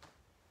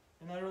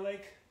 another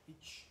leg, 1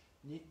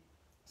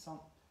 2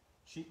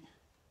 3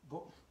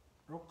 4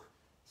 5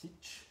 6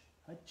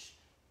 8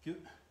 9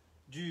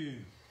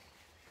 10.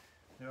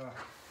 Yeah.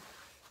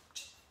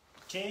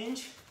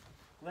 Change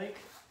leg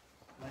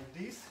like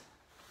this,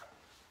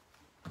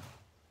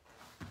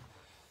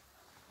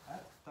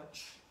 and touch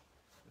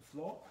the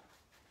floor,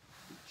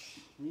 1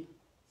 2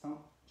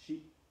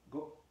 3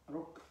 4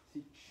 5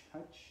 6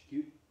 8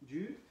 9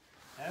 10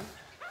 and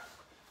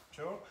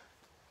turn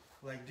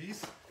like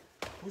this,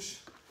 push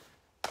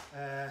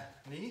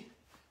knee,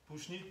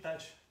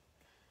 touch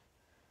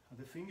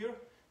the finger,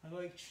 and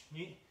like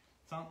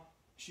 2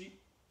 3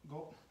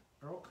 4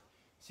 5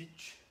 6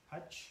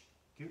 8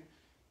 9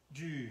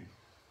 10.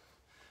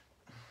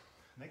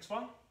 Next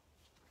one,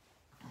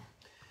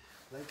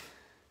 like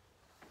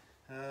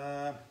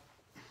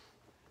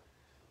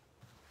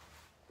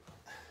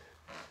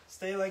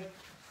stay like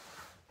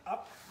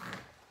up,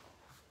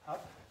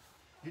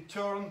 you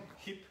turn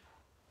hip,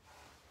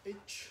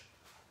 each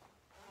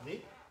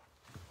knee,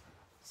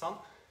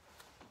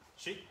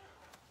 3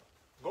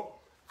 4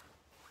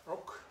 5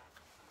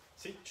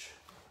 6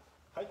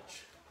 8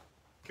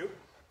 9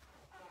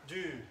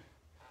 10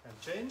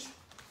 and change,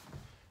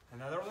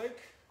 another leg,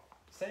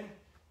 same,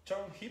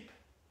 turn hip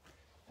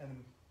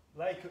and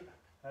like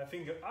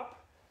finger up,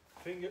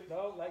 finger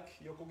down like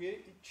yokoge,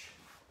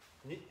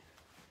 1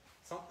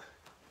 2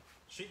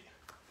 3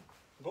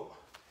 4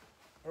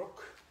 5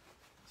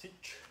 6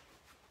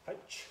 7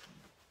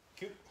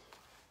 8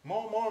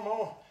 9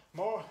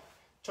 more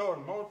turn,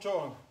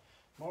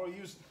 more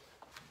use,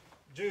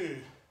 do,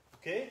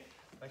 okay,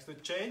 like to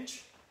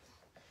change,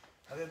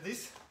 and then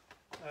this,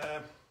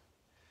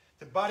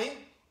 the body,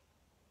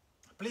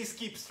 please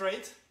keep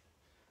straight,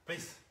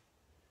 please,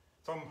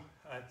 from,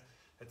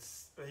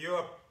 it's, you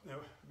are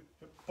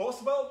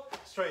possible,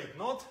 straight,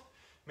 not,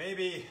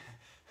 maybe,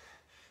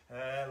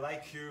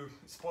 like you,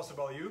 it's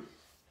possible you,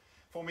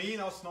 for me,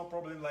 no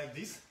problem like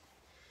this,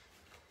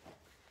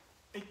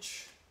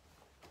 each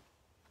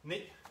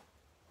knee,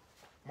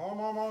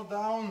 more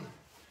down,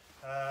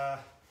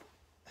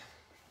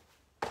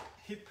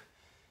 hip,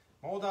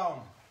 more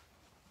down,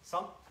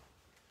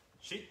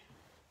 3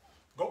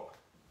 4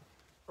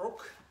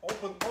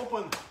 5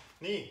 open,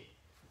 knee,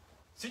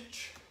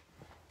 6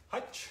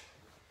 8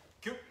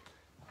 9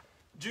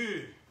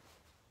 10,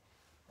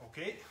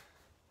 okay,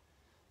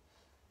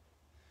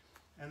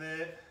 and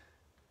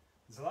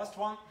the last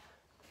one,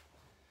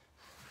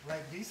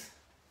 like this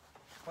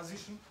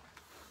position,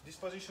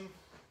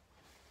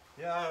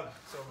 yeah,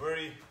 so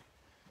very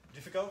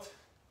difficult,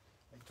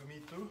 like to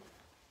me too,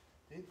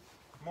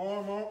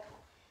 more,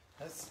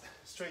 let's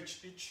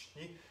stretch each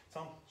knee,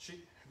 3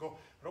 4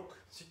 5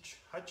 6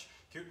 8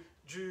 9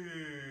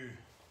 10,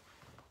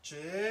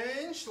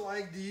 change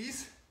like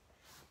this,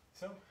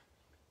 so,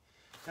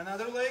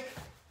 another leg,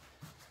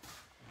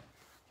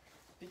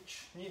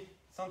 each knee,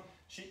 3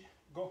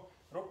 4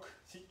 5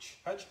 6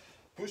 8,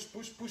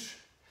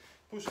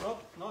 push,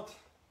 not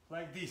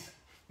like this,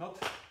 not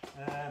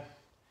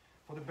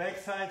for the back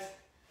side,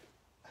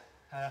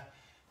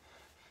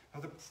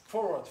 the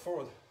forward,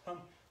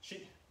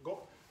 3 4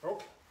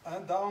 5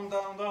 and down,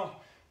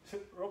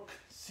 6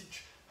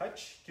 8 9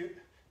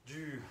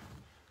 10,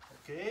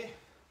 okay,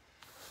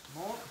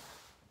 more,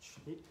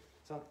 2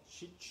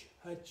 3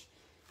 4 8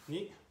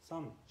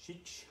 9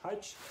 3 4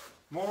 8,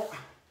 more,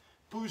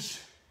 push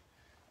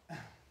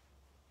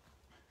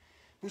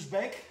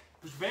back,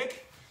 8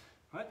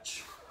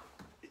 8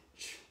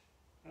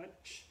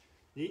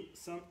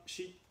 9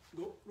 3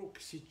 4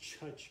 5 6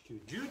 8 9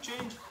 10,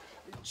 change,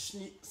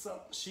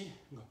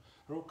 1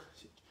 2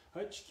 3 4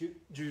 5 6 8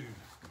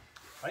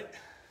 9 10,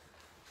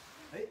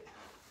はい、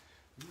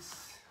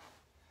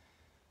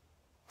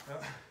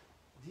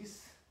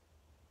this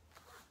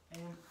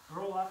and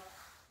roll up,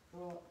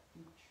 1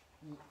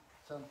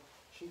 2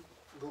 3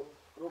 4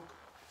 5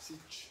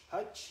 6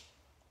 8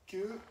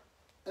 9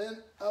 and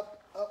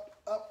up, up,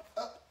 up,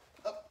 up,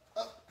 up,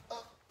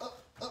 up, up,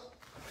 up,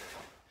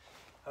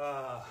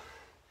 up.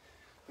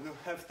 You don't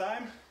have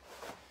time,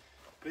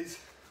 please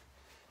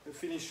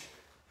finish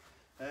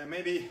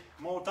maybe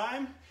more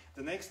time.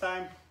 The next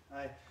time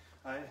I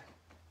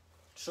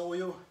show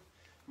you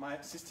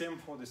my system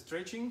for the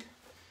stretching.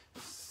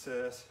 It's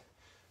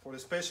for the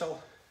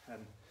special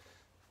and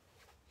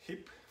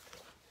hip,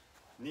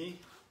 knee,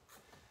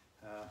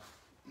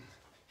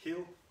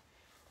 heel,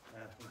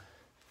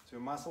 so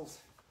muscles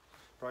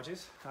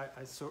practice.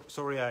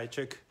 Sorry, I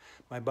check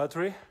my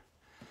battery.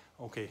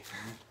 Okay,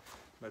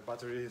 my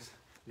battery is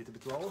a little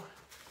bit low.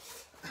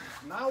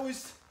 Now we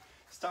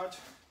start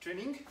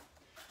training.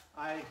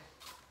 I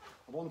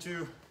need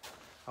you.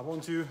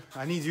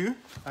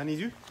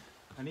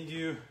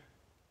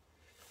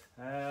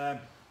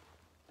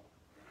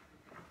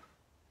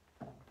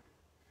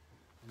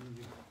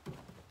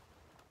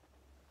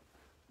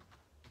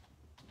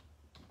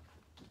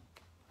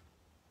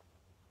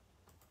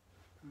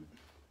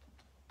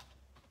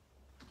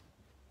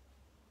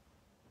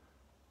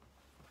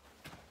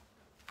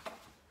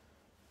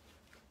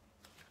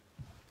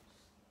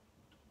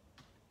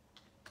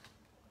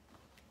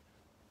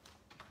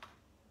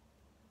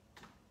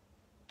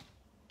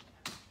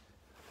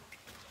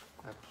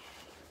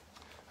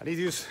 I need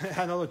to use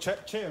another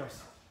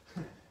chairs.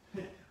 I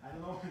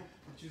don't know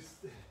what you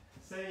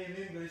say in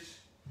English.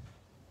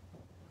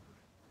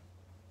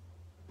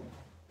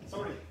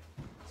 Sorry,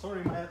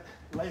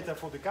 later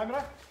for the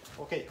camera.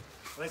 Okay,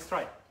 let's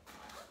try.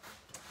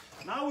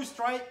 Now we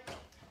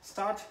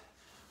start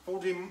for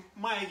the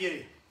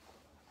Maegiri.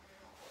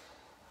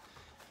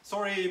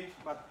 Sorry,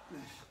 but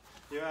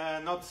you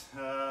are not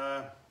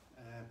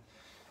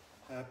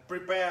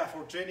prepared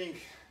for training.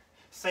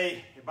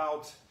 Say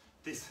about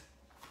this.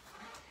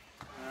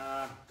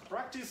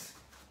 Practice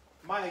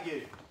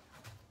Maegiri.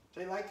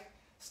 Say like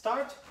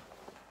start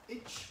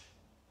ich,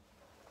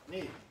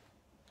 ni,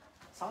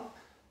 san,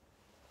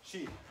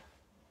 shi,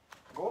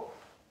 go,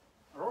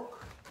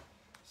 rok,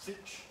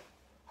 sich,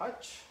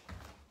 hach,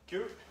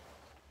 kyu,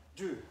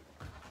 ju.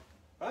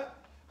 Right?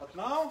 But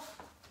now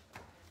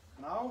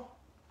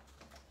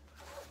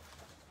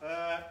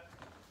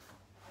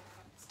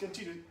let's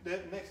continue the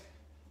next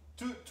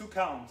two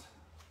count.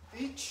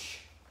 Ich,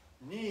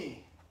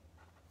 ni,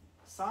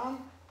 san,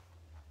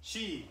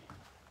 shi,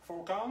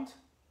 4 count.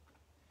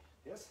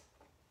 Yes.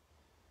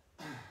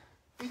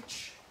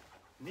 Ich,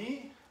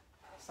 ni,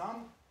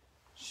 san,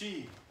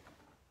 shi.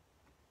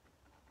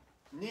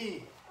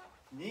 Ni,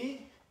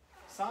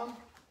 san,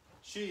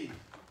 shi.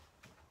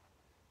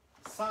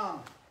 San,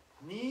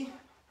 ni,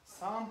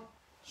 san,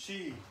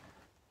 shi.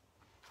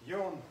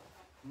 Yon,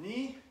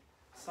 ni,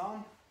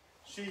 san,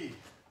 shi.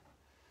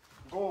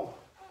 Go,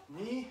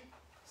 ni,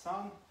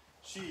 san,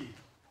 shi.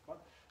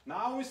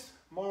 Now is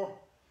more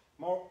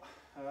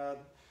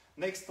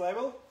next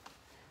level.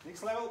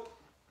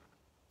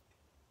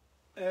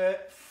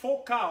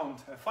 4 count,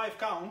 5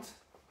 count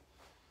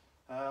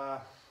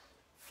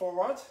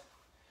forward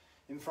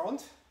in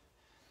front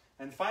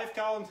and 5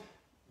 count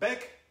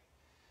back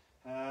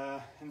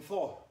in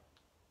floor.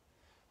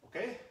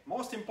 Okay,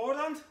 most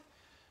important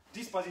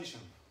this position.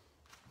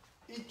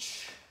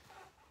 Ich,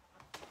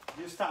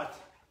 you start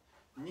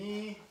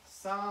ni,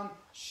 san,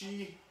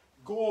 shi,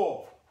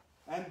 go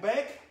and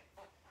back.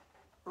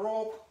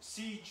 Rok,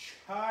 sich,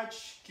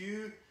 hach,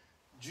 kyu,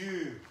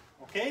 ju.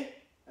 Okay?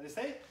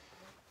 Understand?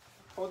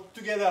 All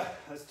together.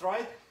 Let's try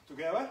it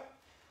together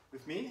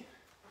with me.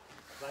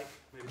 Like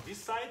maybe this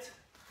side.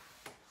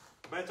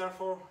 Better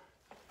for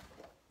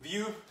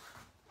view.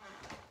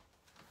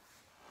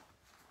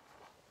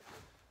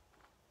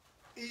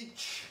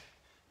 Ich,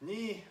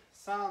 ni,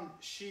 san,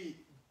 shi,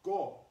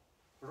 go.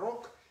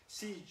 Rok,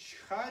 sich,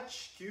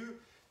 hach, kyu,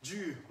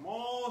 ju.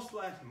 More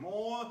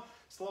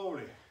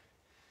slowly.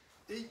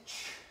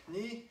 Ich,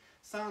 ni,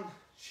 san,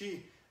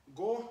 shi,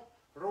 go,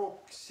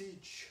 rok,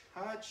 sich,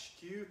 hach,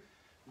 kyu,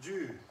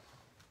 ju.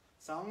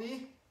 San,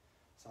 ni,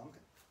 san.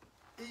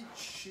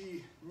 Ich,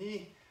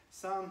 ni,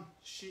 san,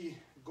 shi,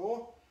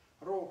 go,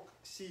 rok,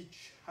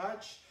 sich,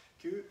 hach,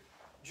 kyu,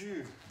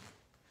 ju.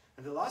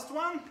 And the last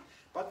one,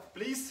 but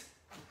please,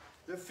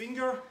 the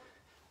finger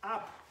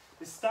up.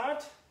 The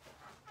start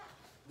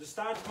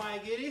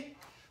Maegiri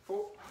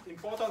for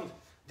important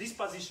this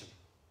position.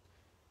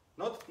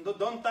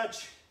 Don't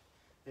touch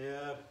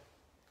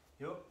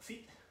your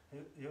feet,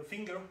 your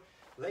finger,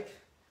 leg,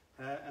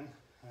 and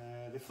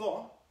the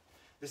floor.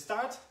 They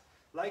start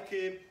like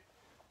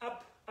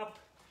up,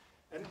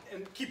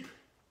 and keep.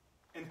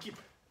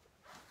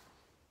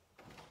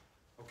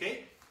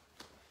 Okay.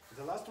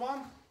 The last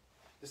one.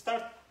 They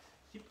start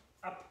hip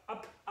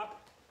up,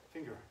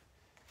 finger.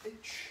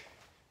 Ich,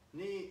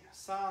 ni,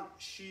 san,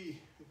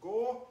 shi,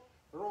 go,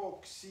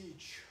 rok,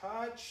 sich,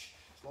 hach.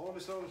 Slowly.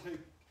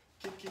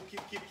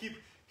 Keep.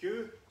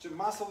 The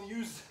muscle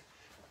use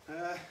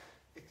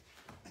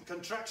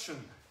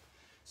contraction.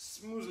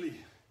 Smoothly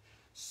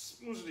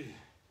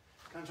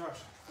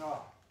contraction.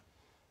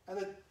 And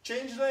the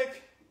change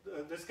leg.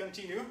 Let's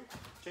continue.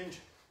 Change.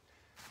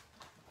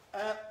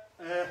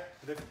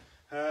 The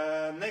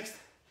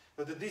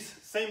But this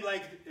same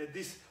like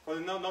this, for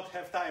the not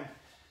have time.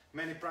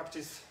 Many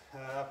practice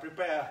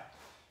prepare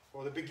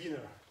for the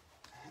beginner.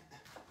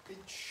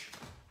 Ich,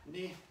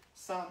 ni,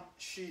 san,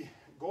 shi,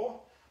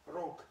 go,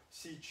 rok,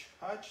 sich,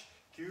 hach,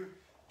 kyu,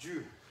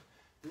 ju.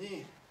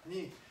 Ni,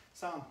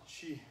 san,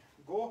 shi,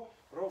 go,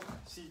 rok,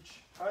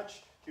 sich,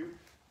 hach, kyu,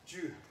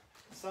 ju.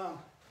 San,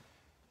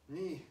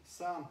 ni,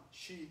 san,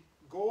 shi,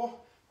 go,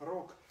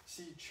 rok,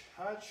 sich,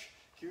 hach,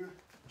 kyu,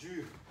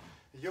 ju.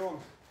 Yon,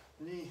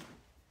 ni,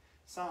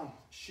 san,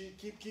 shi,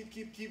 keep.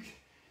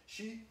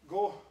 Shi,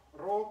 go,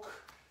 rok,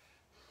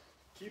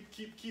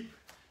 keep.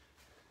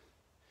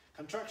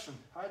 Contraction,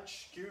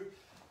 hach, kyu,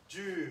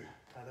 ju.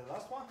 And the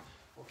last one.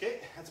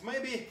 Okay, it's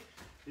maybe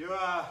you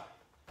are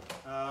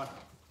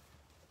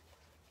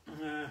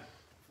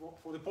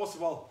for the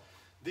possible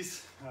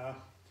this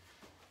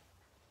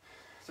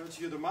search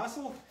you the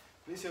muscle.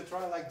 Please you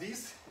try like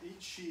this.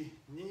 Ichi,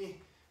 ni,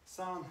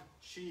 san,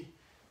 shi,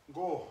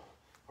 go,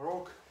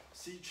 rok,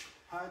 sich,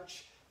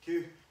 hach,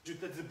 kyu, ju.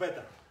 That's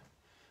better.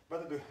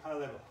 Better do high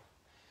level.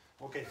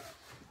 Okay.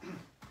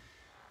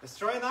 Let's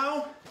try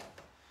now.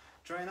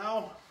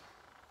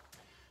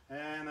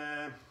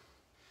 And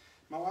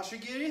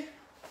Mawashigiri,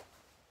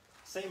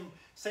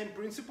 same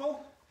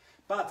principle,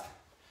 but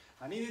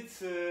I need it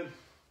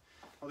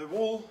for the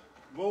wall.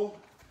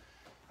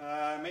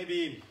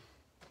 Maybe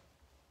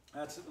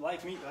that's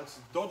like me. That's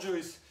dojo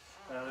is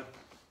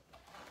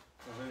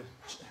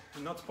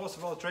not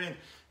possible to train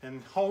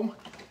in home.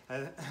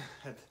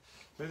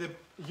 Maybe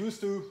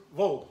used to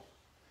wall.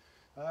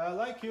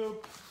 Like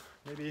you,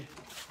 maybe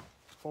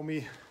for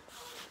me,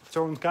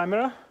 turn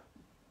camera.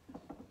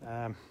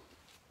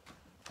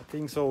 I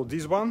think so.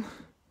 This one.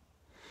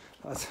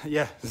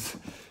 Yeah.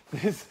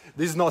 This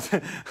is not.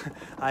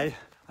 I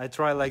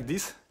try like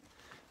this.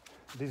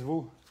 This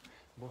wool.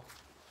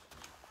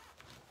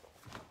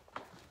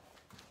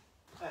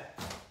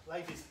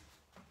 Like this.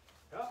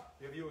 Yeah.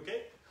 Have you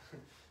okay?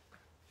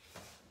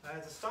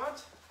 At the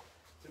start,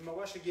 the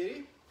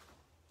Mawashigiri.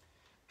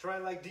 Try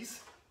like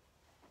this.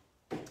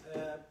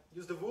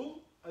 Use the wool.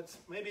 It's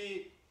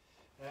maybe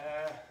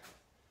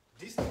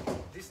this.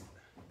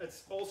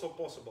 It's also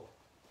possible.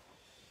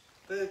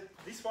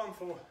 This one is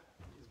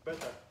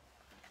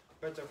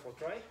better for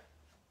try.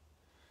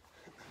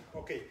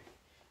 Okay,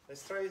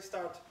 let's try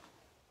start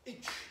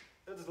each.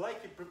 That's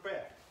like you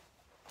prepare.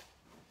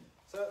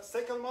 So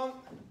second one,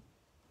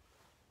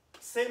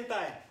 same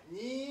time.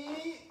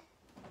 Knee,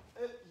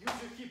 use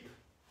your hip,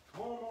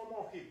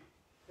 more hip,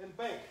 and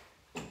back.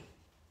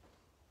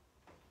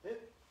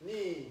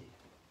 Knee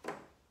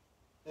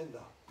and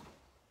down.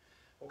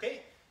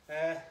 Okay.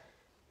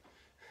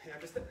 You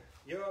understand?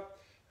 You're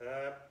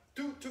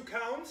two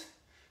count.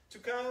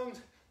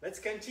 Let's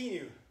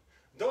continue.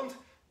 Don't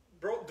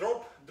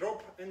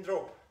drop and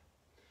drop.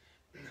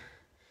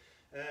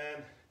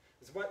 And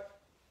it's what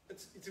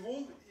it's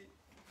wool.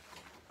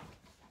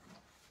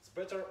 It's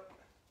better.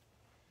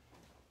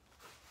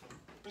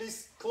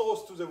 Please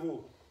close to the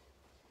wool.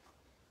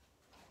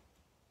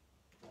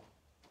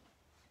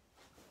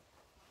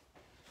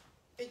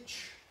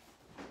 Each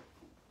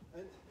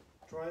and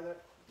try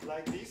that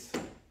like this.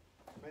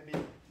 Maybe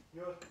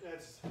your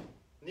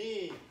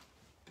knee.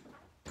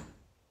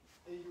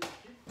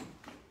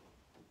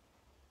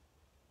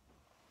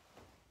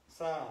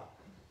 San. I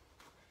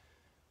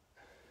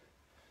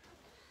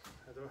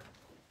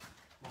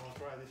want to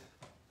try this.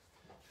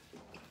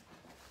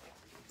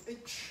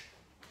 H.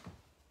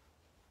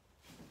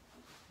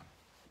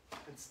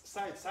 It's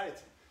side,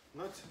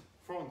 not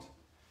front.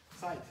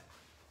 Side.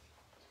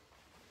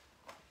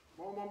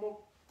 More.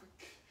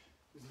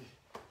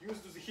 Use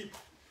to the hip.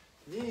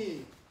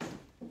 Knee.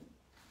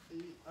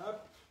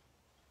 Up.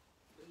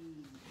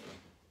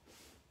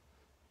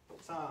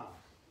 San.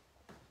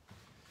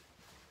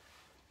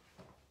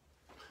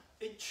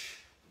 H.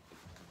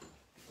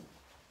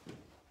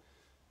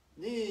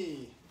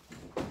 Knee.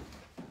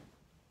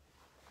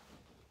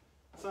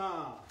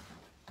 San.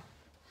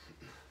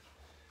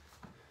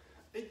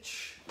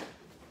 H.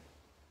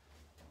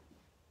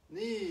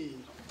 Knee.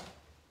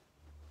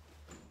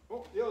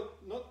 Oh, you're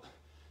not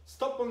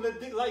stop on the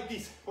like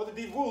this. What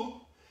the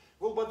wool,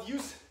 but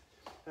use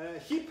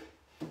hip.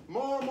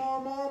 More.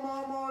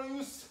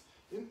 Use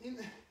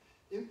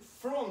in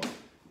front.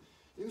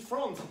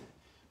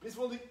 Please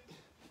hold it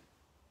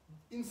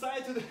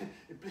inside to the.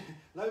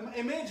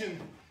 Imagine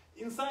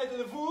inside to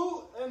the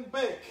wool and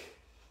back.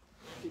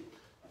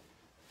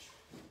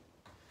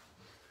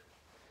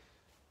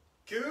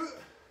 Q.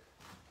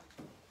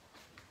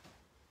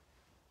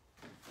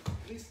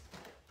 Please.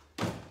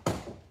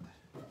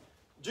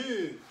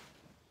 Ju.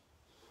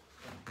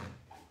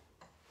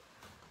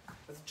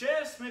 As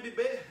chairs maybe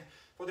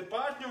for the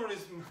partner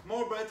is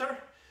more better.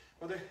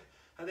 For the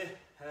at the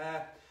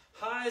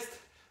highest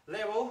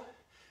level,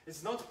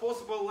 it's not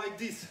possible like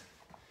this.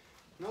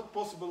 Not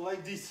possible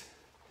like this.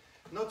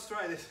 Not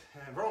try this.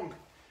 Wrong.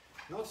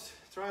 Not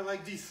try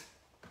like this.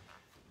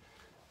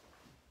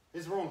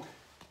 It's wrong.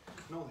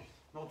 No,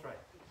 not try.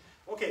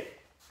 Okay.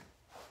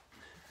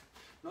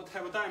 Not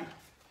have a time.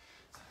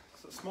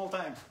 So small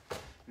time.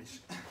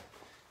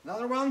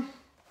 Another one.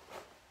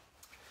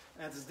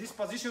 And it's this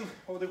position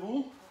of the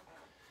wool.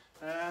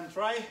 And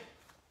try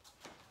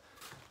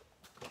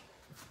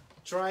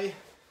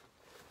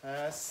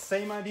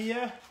same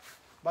idea,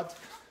 but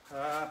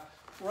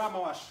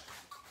Ramawash.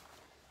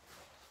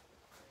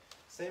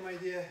 Same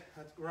idea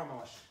at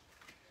Ramawash.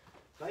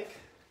 Like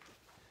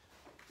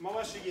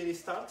Mawashigiri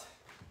start,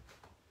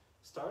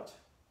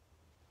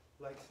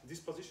 like this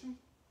position,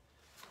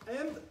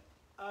 and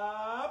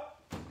up,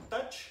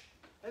 touch,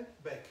 and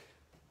back.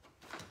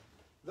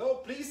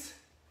 Though please,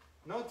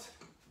 not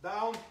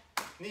down,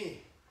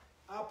 knee,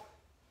 up,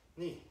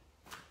 knee.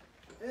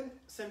 And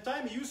same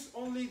time use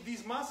only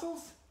these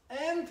muscles,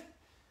 and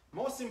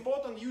most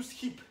important, use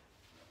hip.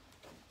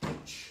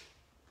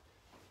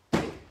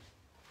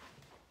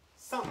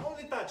 Some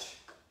only touch,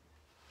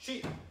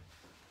 chi.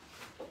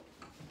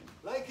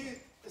 Like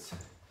it's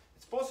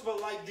possible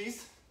like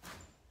this,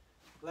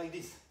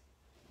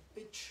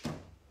 ich,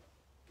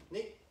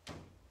 ni,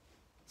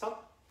 san,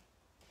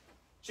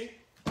 chi,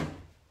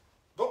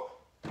 go,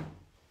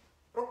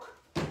 rock,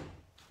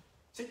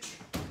 sich,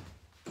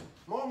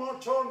 more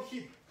turn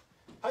hip,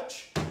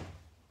 hutch,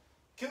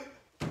 kill,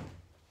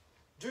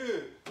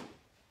 do,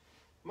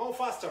 more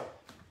faster,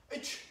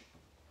 ich,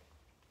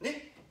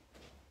 ni,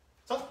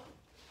 san,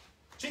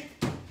 chi,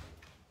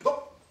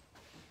 go,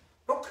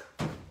 rock,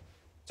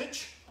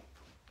 sich,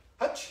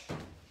 hutch,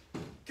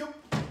 kill,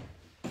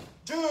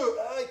 do,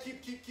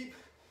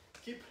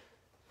 keep,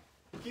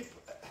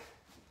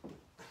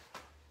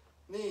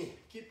 knee,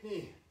 keep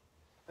knee,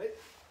 right?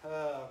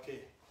 Okay.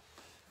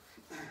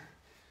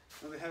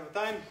 Now we have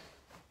time.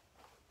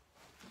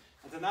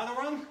 And another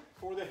one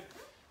for the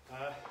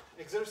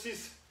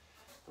exercise,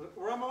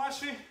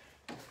 Ramawashi,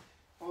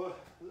 or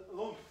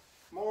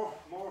more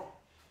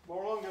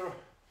longer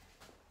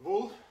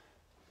wool,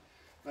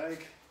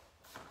 like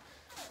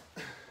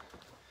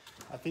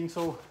I think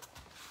so,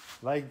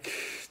 like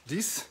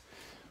this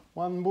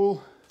one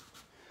wool.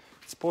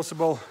 It's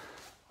possible.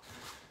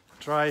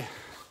 Try.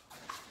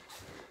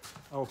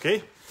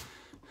 Okay.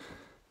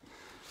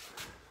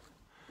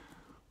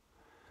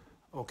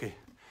 Okay.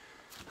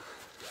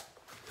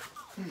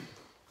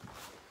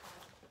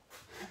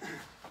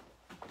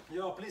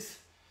 Yo, please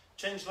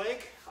change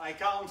leg. I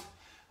count.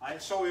 I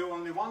show you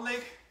only one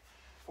leg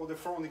for the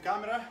front of the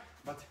camera,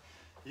 but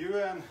you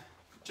can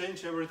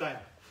change every time.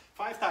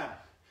 5 times.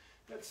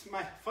 That's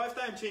my 5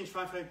 times change.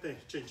 5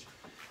 times change.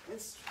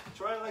 Let's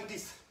try like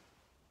this.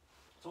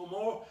 So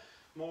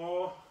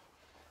more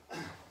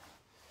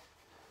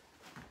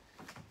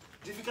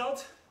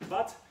difficult,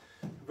 but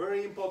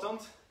very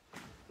important.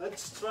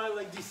 Let's try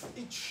like this.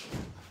 Each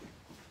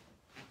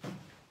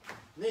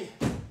knee.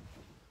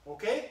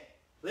 Okay.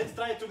 Let's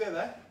try it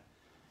together.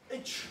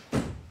 Each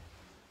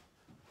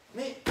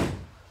knee.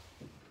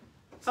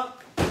 Some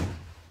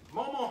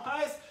more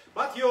highs,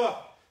 but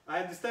I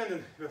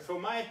understand for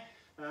my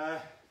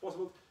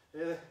possible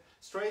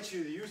stretch,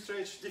 you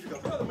stretch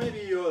difficult. Well, maybe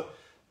you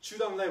shoot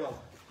down level.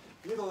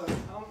 Middle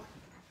arm.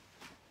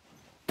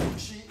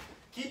 She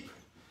keep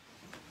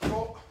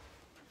go.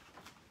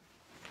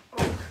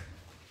 Rock.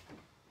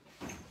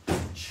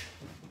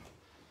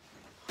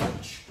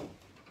 Hunch.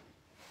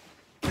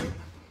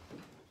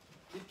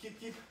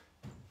 Keep.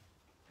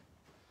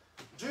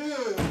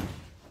 Do.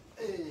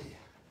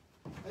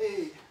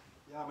 Hey.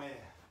 Yeah, man.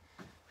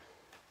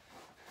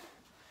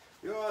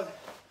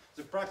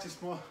 The practice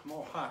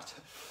more hard.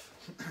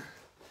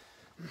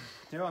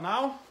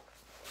 Now.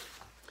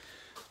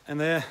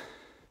 And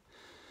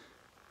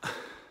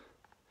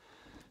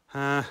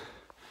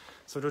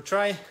so to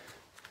try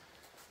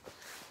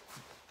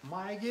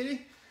Maegiri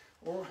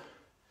or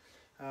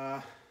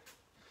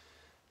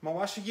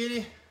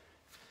Mawashigiri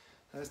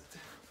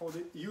for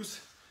the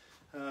use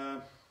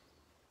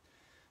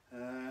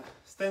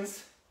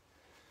stance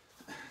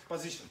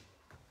position,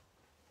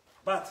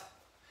 but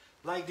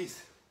like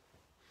this.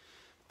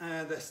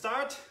 And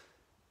start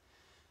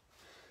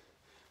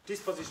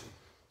this position.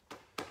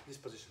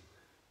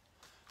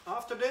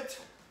 After that,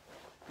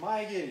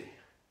 Maegiri.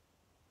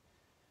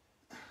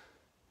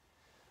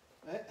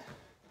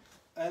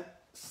 And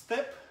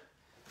step,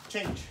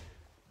 change,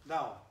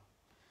 down.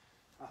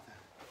 After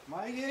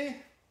Maegiri,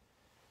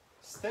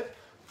 step,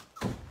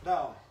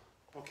 down.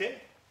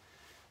 Okay?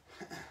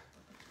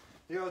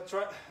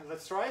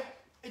 Let's try.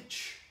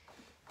 Ich.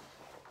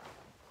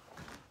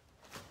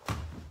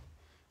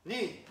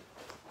 Knee.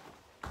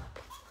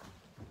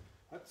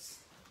 That's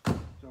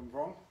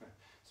wrong.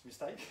 It's a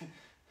mistake.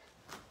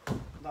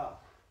 Down.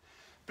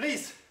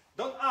 Please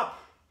don't up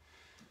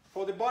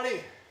for the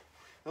body.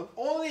 Not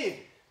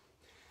only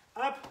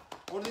up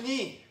on the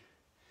knee.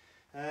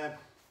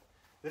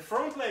 The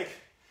front leg,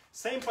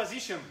 same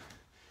position.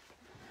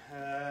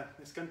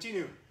 Let's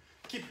continue.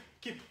 Keep.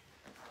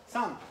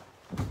 San.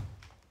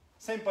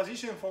 Same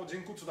position for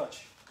Jinkutsu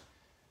Dachi.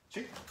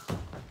 Chi.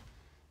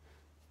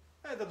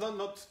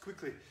 Not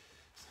quickly.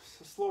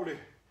 Slowly.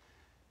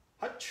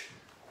 Hach.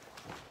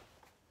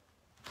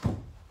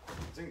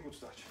 Jinkutsu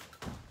Dachi.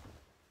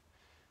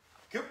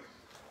 Kyup.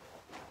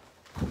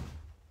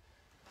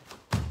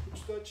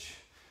 Touch.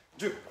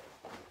 do.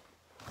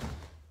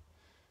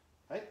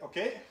 Right,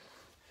 okay.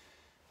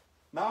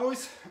 Now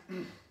is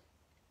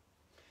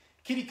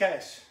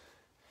kirikaeshi.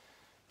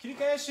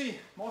 Kirikaeshi,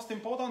 most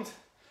important,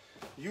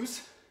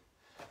 use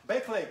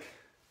back leg,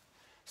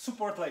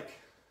 support leg.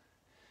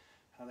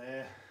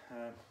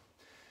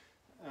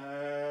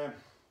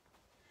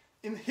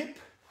 In hip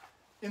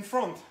in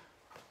front.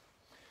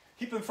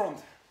 Hip in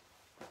front.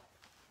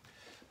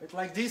 But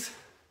like this.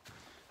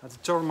 Let's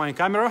turn my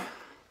camera.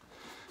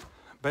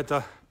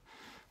 Better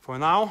for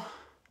now.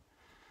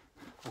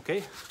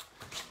 Okay.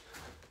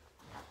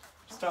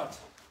 Start.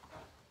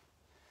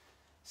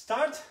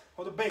 Start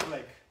for the back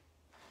leg.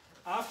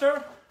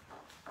 After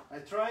I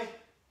try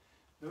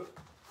the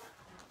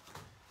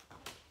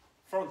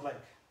front leg.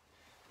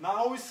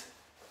 Now is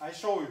I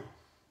show you.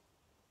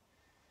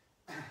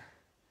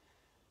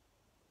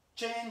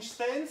 Change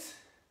stance.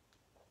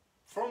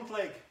 Front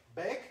leg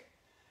back,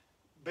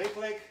 back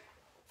leg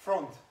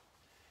front.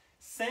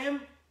 Same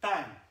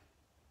time.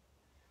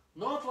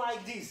 Not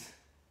like this.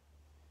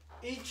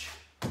 Each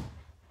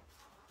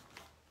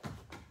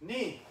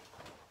knee.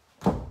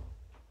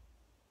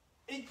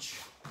 Each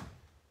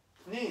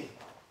knee.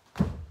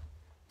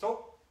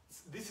 So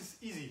this is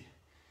easy.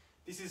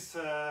 This is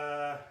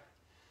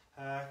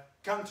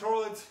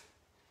controlled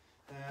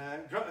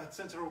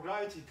center of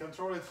gravity,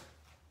 controlled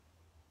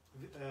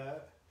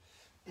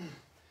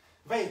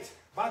weight.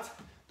 But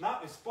now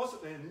it's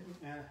possible.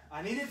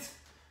 I need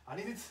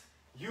it.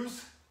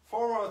 Use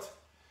forward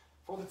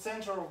for the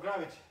center of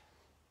gravity.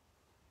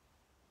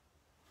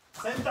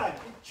 Same time.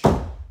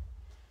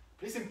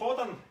 Please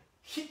important.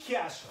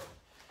 Hikiashi.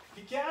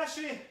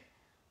 Hikiashi.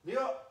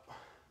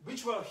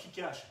 Which one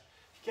hikiashi?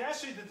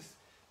 Hikiashi that is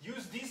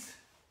use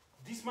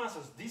these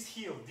muscles, this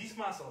heel, these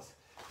muscles.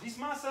 These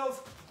muscles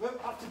go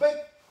after back,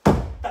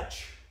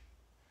 touch.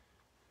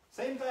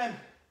 Same time,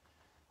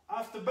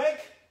 after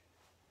back,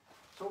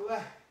 so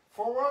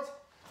forward,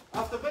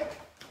 after back,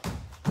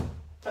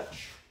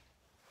 touch.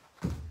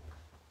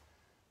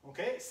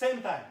 Okay,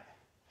 same time.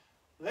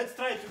 Let's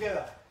try it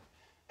together.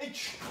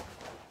 Each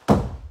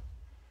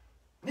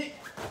knee,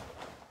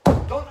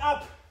 don't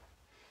up,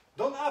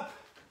 don't up.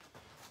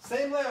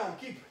 Same leg on,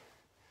 keep.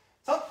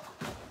 Stop.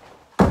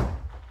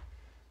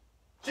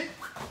 Cheek.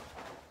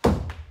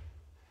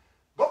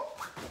 Go.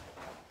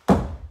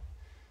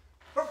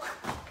 Rock.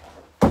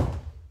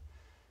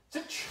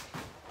 Sit.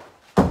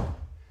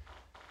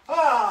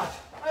 Hard.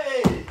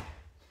 Hey.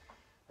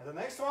 And the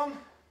next one.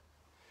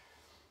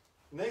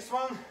 Next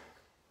one.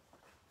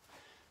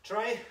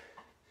 Try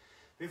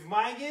with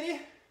my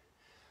giri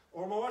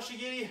or mawashi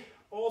giri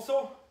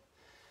also.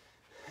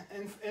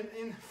 And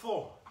in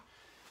floor.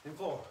 In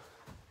floor.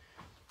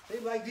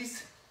 Like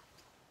this.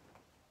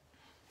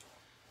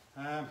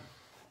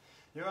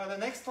 You are the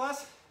next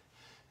class,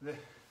 the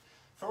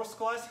first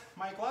class,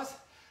 my class.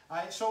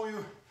 I show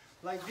you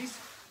like this.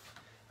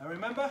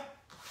 Remember?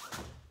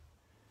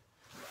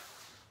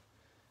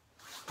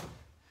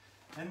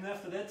 And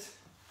after that,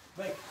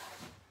 back.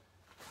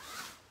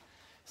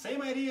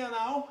 Same idea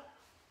now,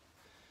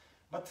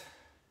 but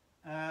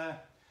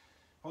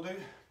for the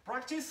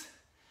practice,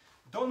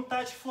 don't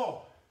touch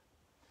floor.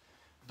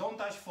 Don't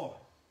touch floor.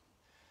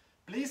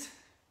 Please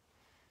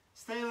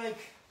stay like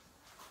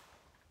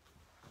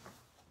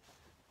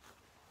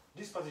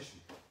this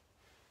position.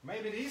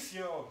 Maybe this,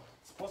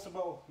 it's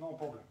possible, no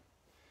problem.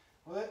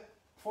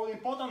 For the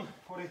important,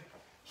 for the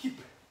hip.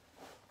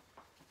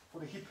 For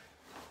the hip.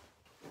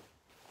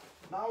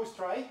 Now let's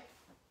try.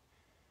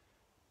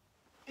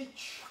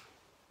 Each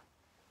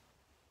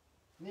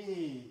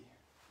knee.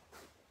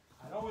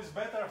 I know it's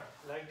better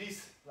like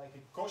this, like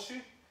a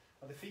koshi,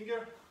 but the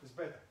finger is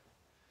better.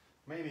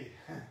 Maybe.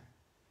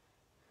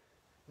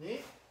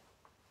 Knee,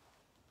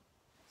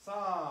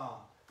 san,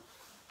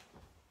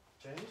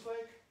 change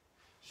leg,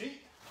 shi,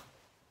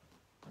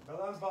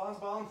 balance, balance,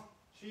 balance,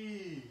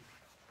 shi,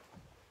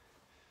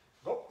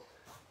 go,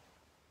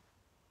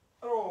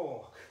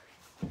 rock,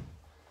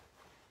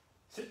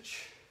 sit,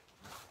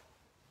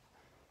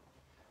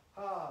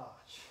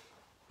 arch,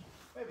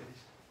 maybe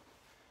this,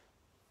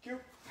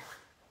 cube,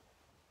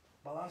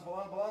 balance,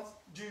 balance, balance,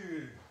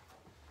 do,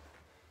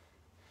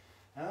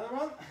 another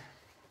one,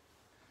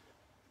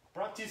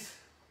 practice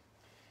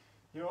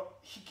your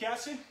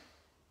hikiashi,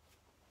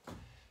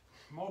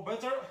 more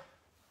better,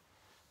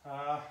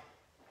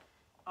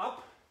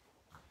 up,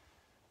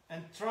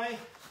 and try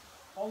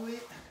only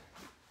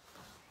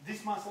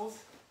these muscles,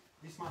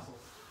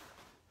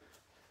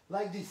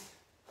 like this.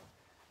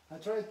 I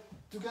try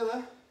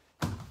together.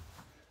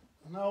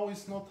 Now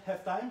it's not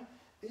half time.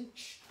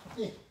 Each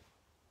knee.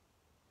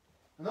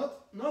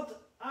 Not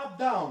up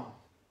down.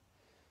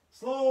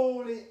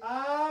 Slowly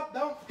up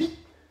down. Hip.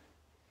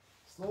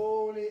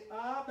 Slowly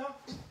up down.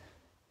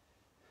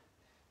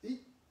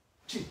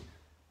 Ichi.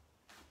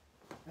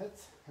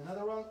 That's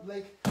another one.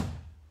 Like,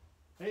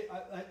 hey,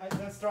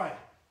 let's try.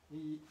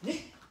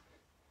 Ni.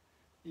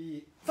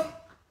 San.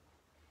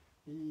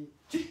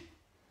 Ichi.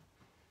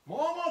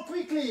 More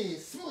quickly.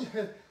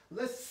 Smooth.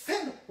 Let's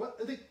send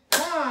the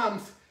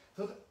palms.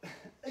 So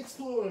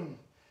explore.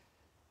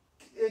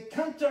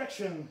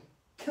 contraction,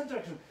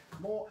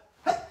 more,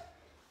 up,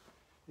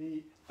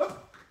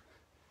 up,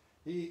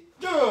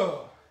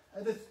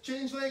 and the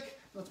change leg,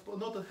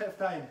 not to have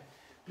time,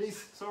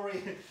 please,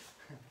 sorry.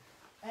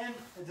 And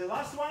the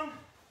last one,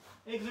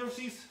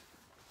 exercise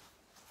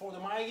for the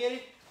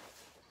Maigeri,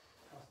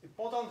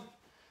 important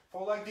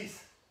for like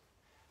this,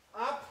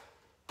 up,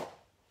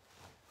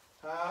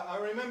 I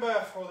remember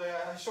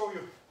I show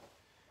you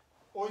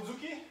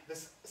Oizuki, the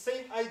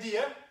same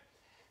idea,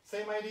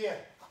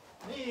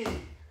 knee,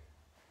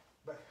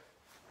 back,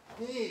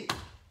 knee,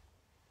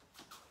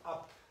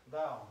 up,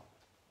 down,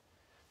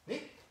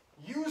 knee,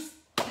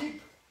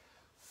 keep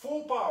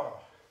full power,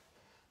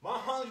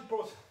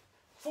 100%,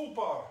 full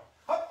power,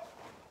 up,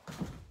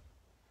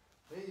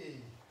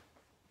 knee,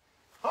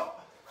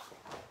 up,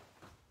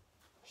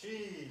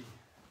 she,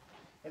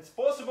 it's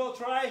possible,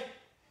 try,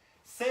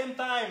 same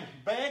time,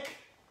 back,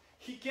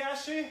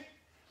 hikashi,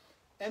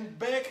 and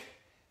back,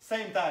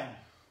 same time,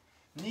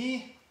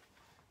 knee,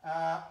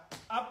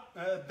 up,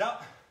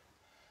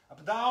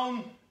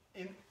 down,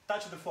 and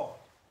touch the floor.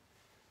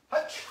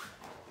 Hutch.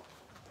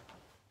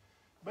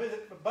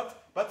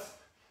 But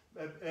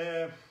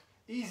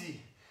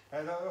easy.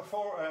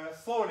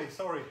 Slowly.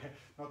 Sorry,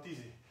 not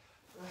easy.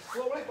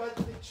 Slowly, but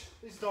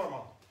it's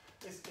normal.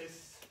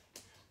 It's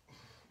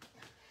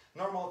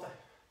normal time.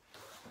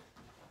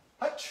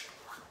 Hutch.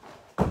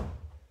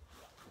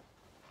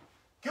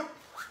 Go.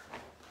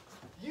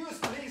 Use,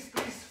 please,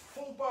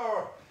 full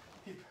power.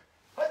 Hip.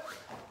 Hutch.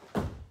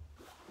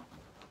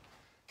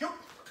 Go.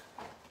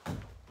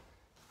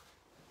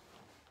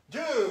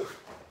 Do.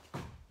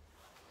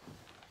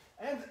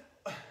 And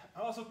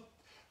also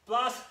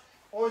plus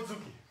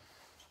Oizuki.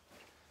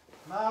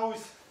 Now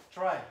is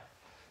try.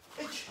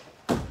 H.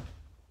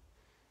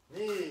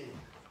 Knee.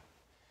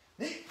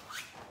 Knee.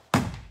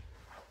 And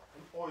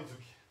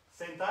Oizuki.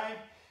 Same time,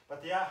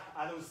 but yeah,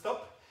 I don't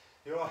stop.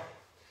 You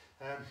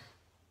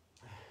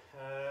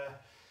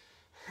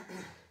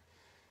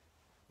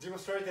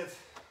demonstrated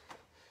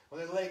on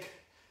the leg,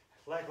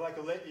 like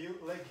a leg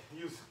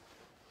use.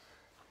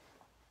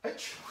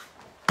 H.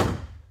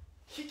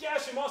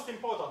 Hikashi most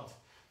important.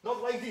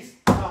 Not like this.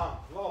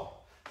 No,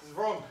 this is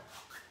wrong.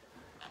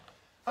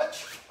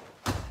 H.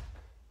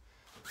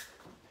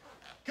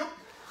 Go.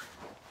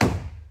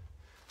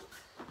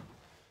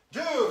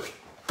 Do.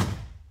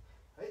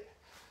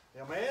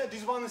 Yeah, man,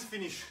 this one is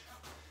finished.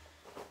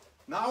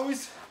 Now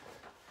is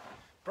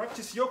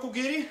practice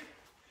Yokogiri.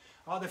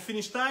 The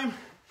finish time,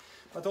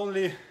 but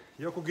only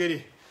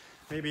Yokogiri.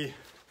 Maybe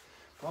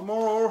one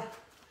more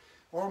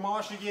or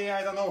Mawashigiri,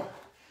 I don't know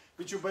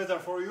which is better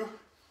for you.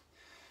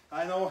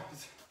 I know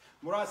it's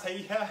Murat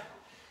Saiha.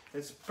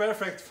 It's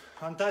perfect,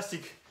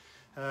 fantastic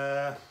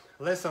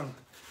lesson,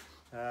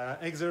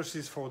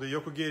 exercise for the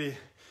Yokogiri.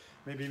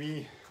 Maybe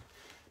me,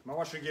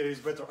 Mawashigiri is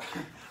better.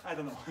 I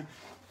don't know.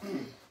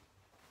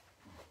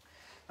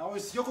 Now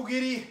it's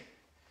Yokogiri,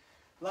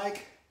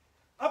 like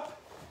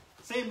up,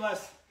 same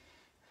as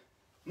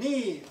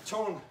knee,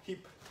 turn,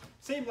 hip,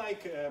 same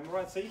like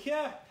Murat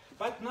Saiha,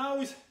 but now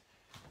it's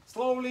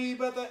slowly,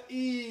 but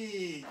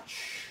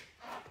each.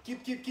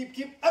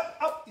 Keep,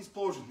 up,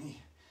 explosion,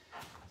 knee.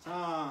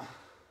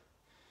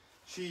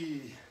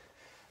 She,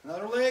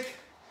 another leg,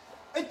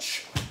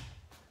 H,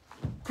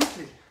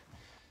 quickly,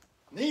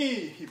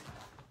 knee, hip.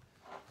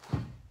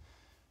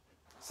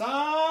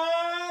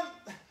 San,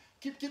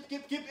 keep,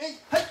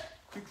 hey,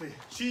 quickly,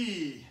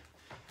 she,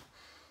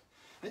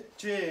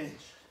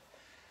 change,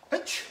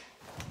 H,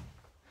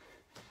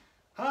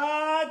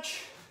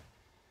 hatch,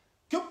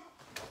 go,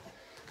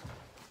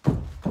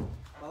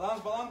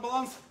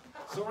 balance,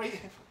 sorry,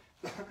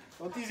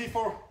 not easy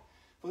for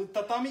the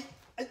tatami,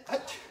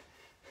 H,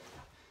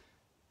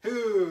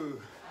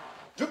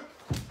 jump,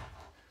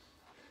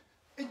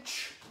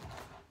 H,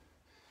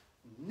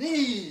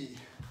 knee,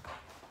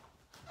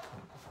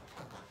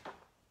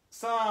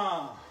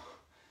 san,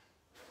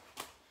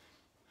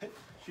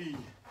 she,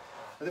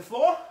 at the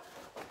floor,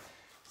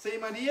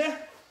 same idea,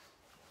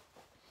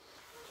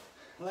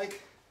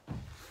 like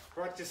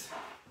practice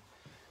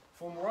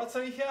for Murat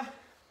Saiha,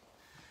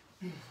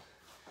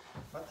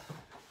 but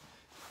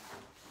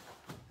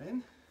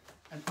in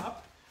and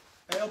up,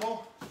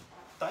 elbow,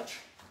 touch,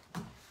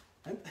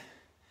 and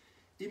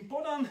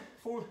important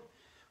for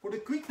the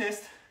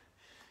quickness,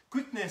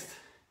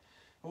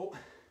 oh,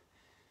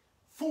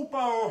 full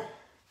power,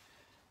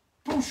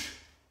 push,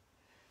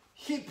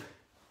 hip,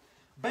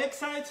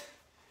 backside,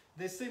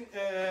 the same,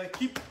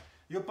 keep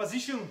your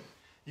position,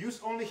 use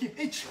only hip,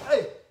 each,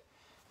 hey,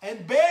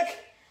 and back,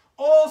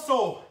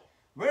 also,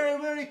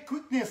 very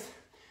quickness,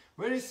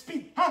 very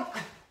speed, hand,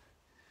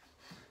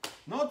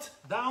 not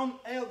down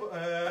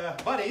elbow,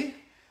 body,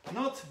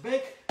 not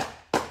back,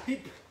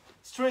 hip,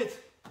 straight,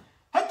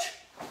 hatch,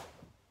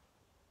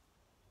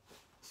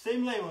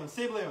 same level,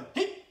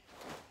 hip,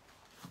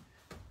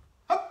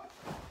 up,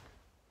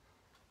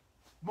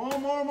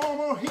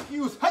 more, hip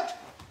use, hatch,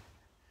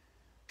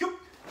 go,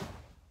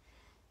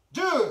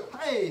 do,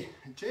 hey,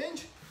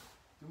 change,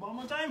 do one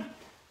more time,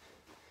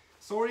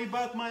 sorry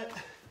about my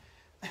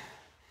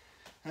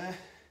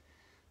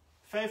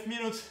 5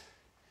 minutes.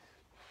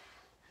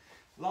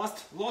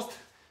 Last.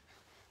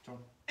 Turn.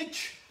 1,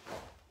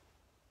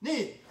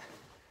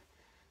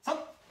 2,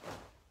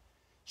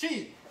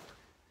 3,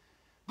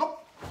 4, go.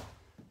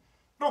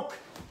 Rock.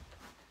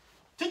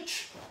 7,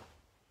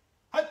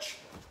 8,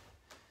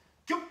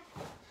 9.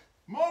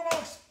 More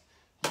marks.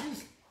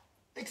 Use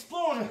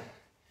explosion.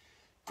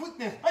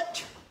 Quickness.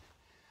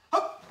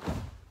 Up.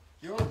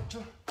 Your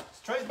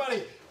straight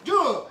body.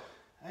 Do.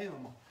 I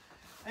don't know.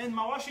 And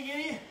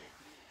mawashigiri.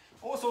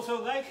 Also,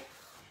 so like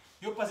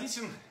your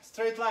position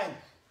straight line.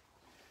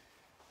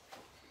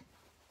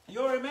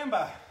 You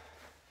remember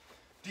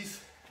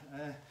this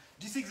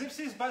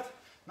exercise, but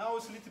now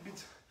it's a little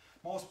bit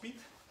more speed,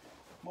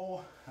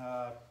 more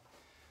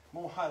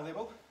high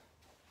level.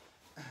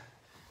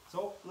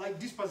 So like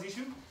this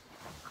position.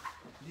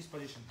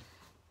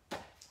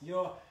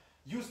 You're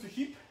used to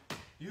hip,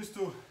 used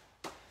to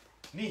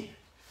knee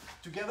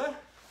together,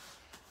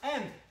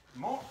 and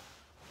more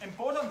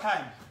important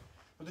time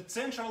for the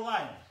central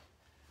line,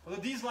 for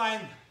this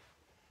line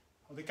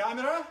of the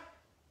camera,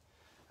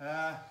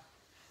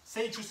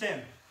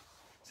 Seichusen,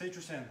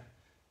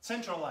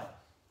 central line,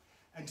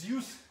 and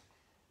use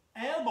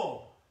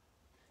elbow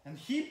and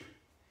hip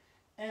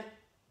and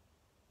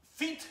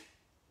feet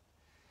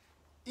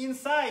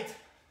inside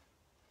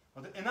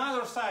or the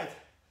another side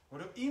or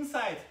the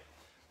inside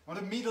or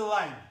the middle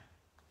line.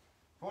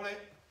 For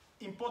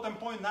the important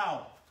point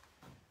now,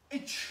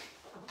 each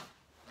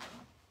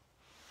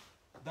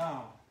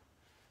down,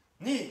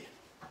 knee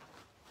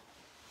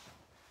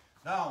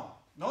down,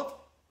 not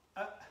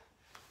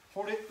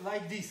for it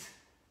like this,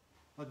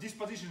 but this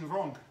position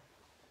wrong.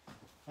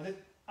 And then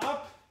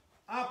up,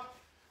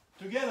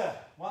 together,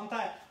 one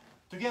time,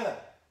 together.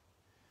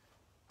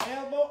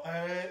 Elbow,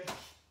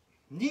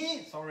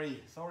 knee,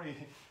 sorry.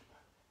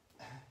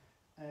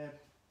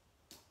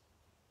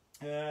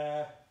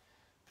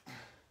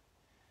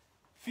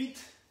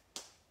 Feet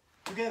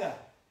together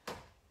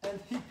and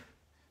hip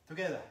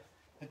together.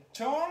 And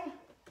turn,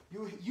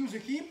 you use the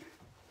hip,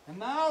 and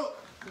now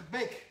the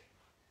back.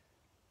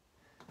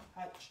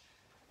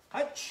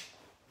 Hatch.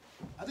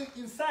 I think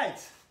inside,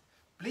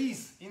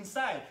 please,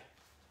 inside.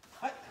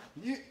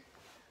 You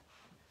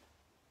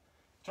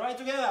try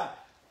together.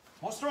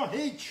 More strong.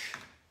 Hitch.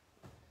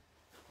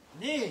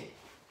 Knee.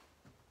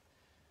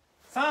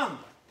 Thumb.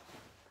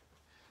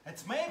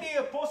 It's maybe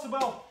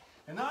possible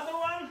another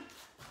one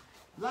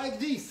like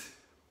this.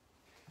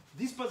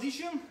 This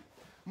position,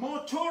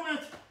 more turned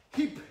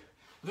hip.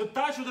 The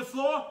touch of the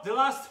floor, the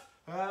last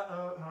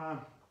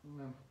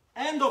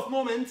end of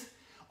moment,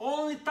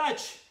 only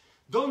touch,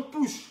 don't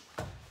push.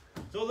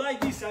 So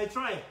like this, I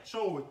try,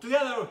 show it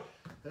together,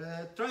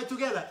 try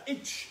together,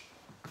 each.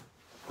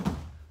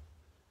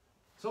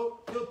 So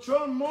you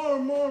turn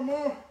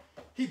more,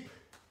 hip,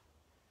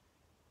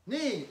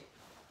 knee.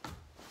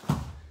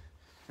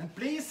 And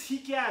please,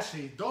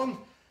 hikiashi, don't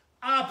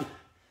up,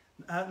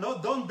 no,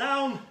 don't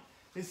down.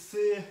 It's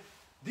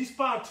this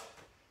part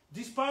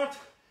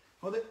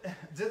for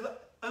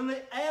on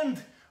the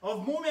end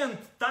of movement,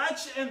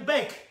 touch and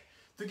back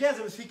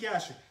together with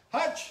hikiashi.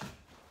 Hatch,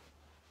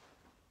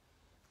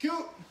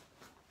 Q,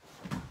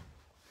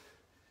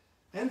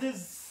 and the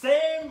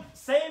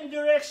same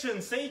direction,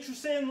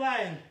 Seichusen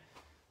line,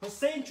 the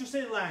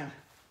Seichusen line.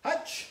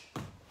 Hatch,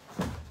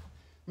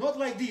 not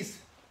like this.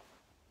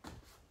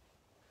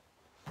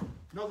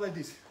 Not like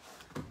this.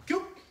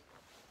 Q.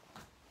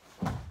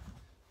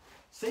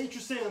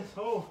 Seichusen.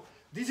 Oh,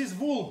 this is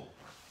wool.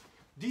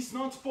 This is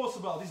not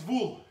possible. This is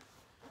wool.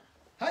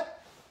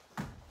 Hat.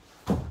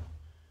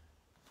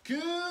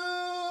 Q.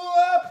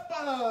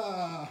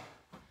 Up.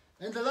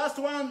 And the last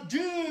one.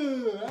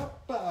 Do.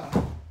 Up.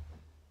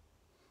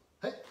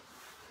 Hey.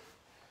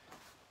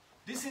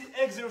 This is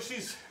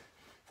exercise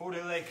for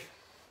the leg.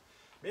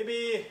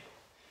 Maybe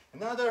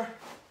another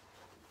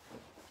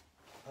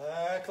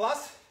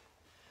class.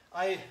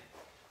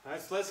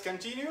 Let's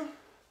continue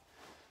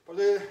for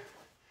the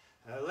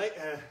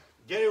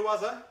Gary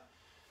Waza,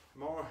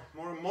 more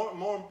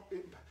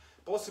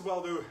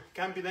possible the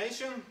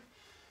combination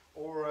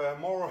or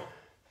more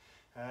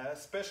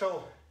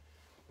special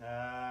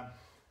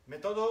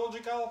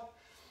methodological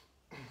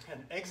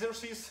and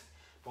exercise.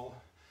 Well,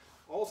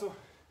 also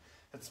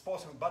it's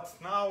possible, but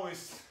now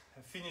is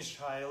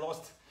finished. I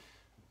lost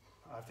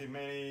I think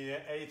maybe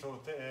 8 or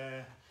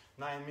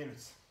 9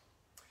 minutes.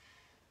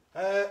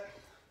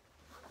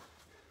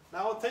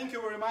 Now, thank you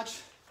very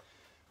much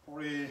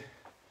for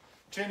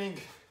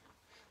training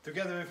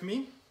together with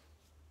me.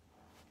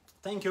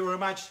 Thank you very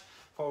much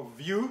for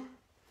view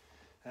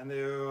and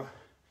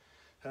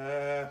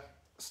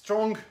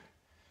strong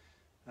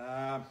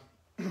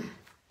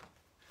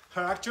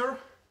character.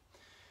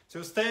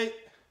 So stay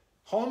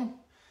home.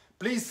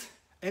 Please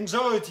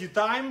enjoy your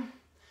time.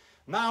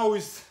 Now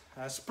is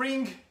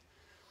spring.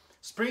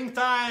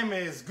 Springtime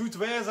is good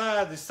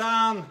weather, the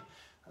sun.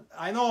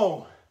 I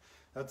know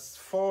that's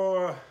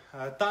for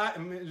a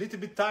little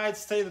bit tight,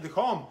 stay at the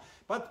home.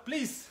 But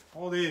please,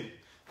 all the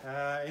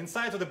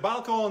inside of the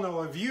balcony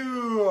or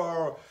view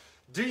or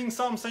doing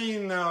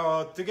something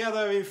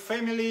together with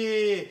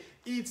family,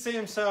 it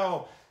seems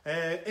so.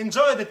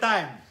 Enjoy the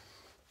time.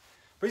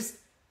 Please,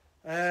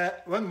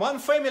 when one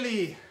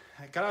family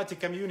karate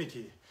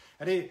community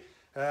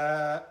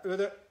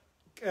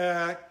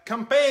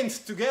campaigns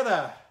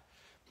together,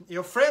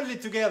 you're friendly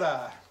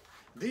together,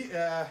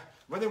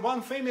 when the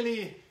one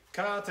family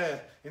karate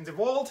in the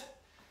world.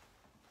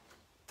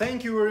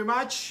 Thank you very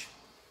much.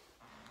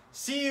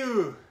 See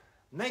you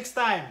next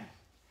time.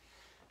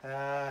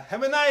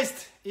 Have a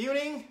nice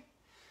evening.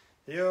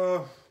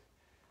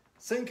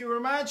 Thank you very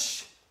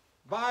much.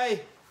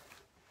 Bye.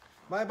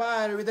 Bye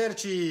bye.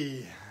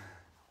 Arrivederci.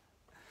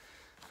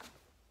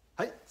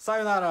 Hai,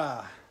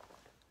 sayonara.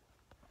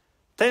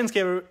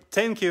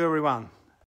 Thank you everyone.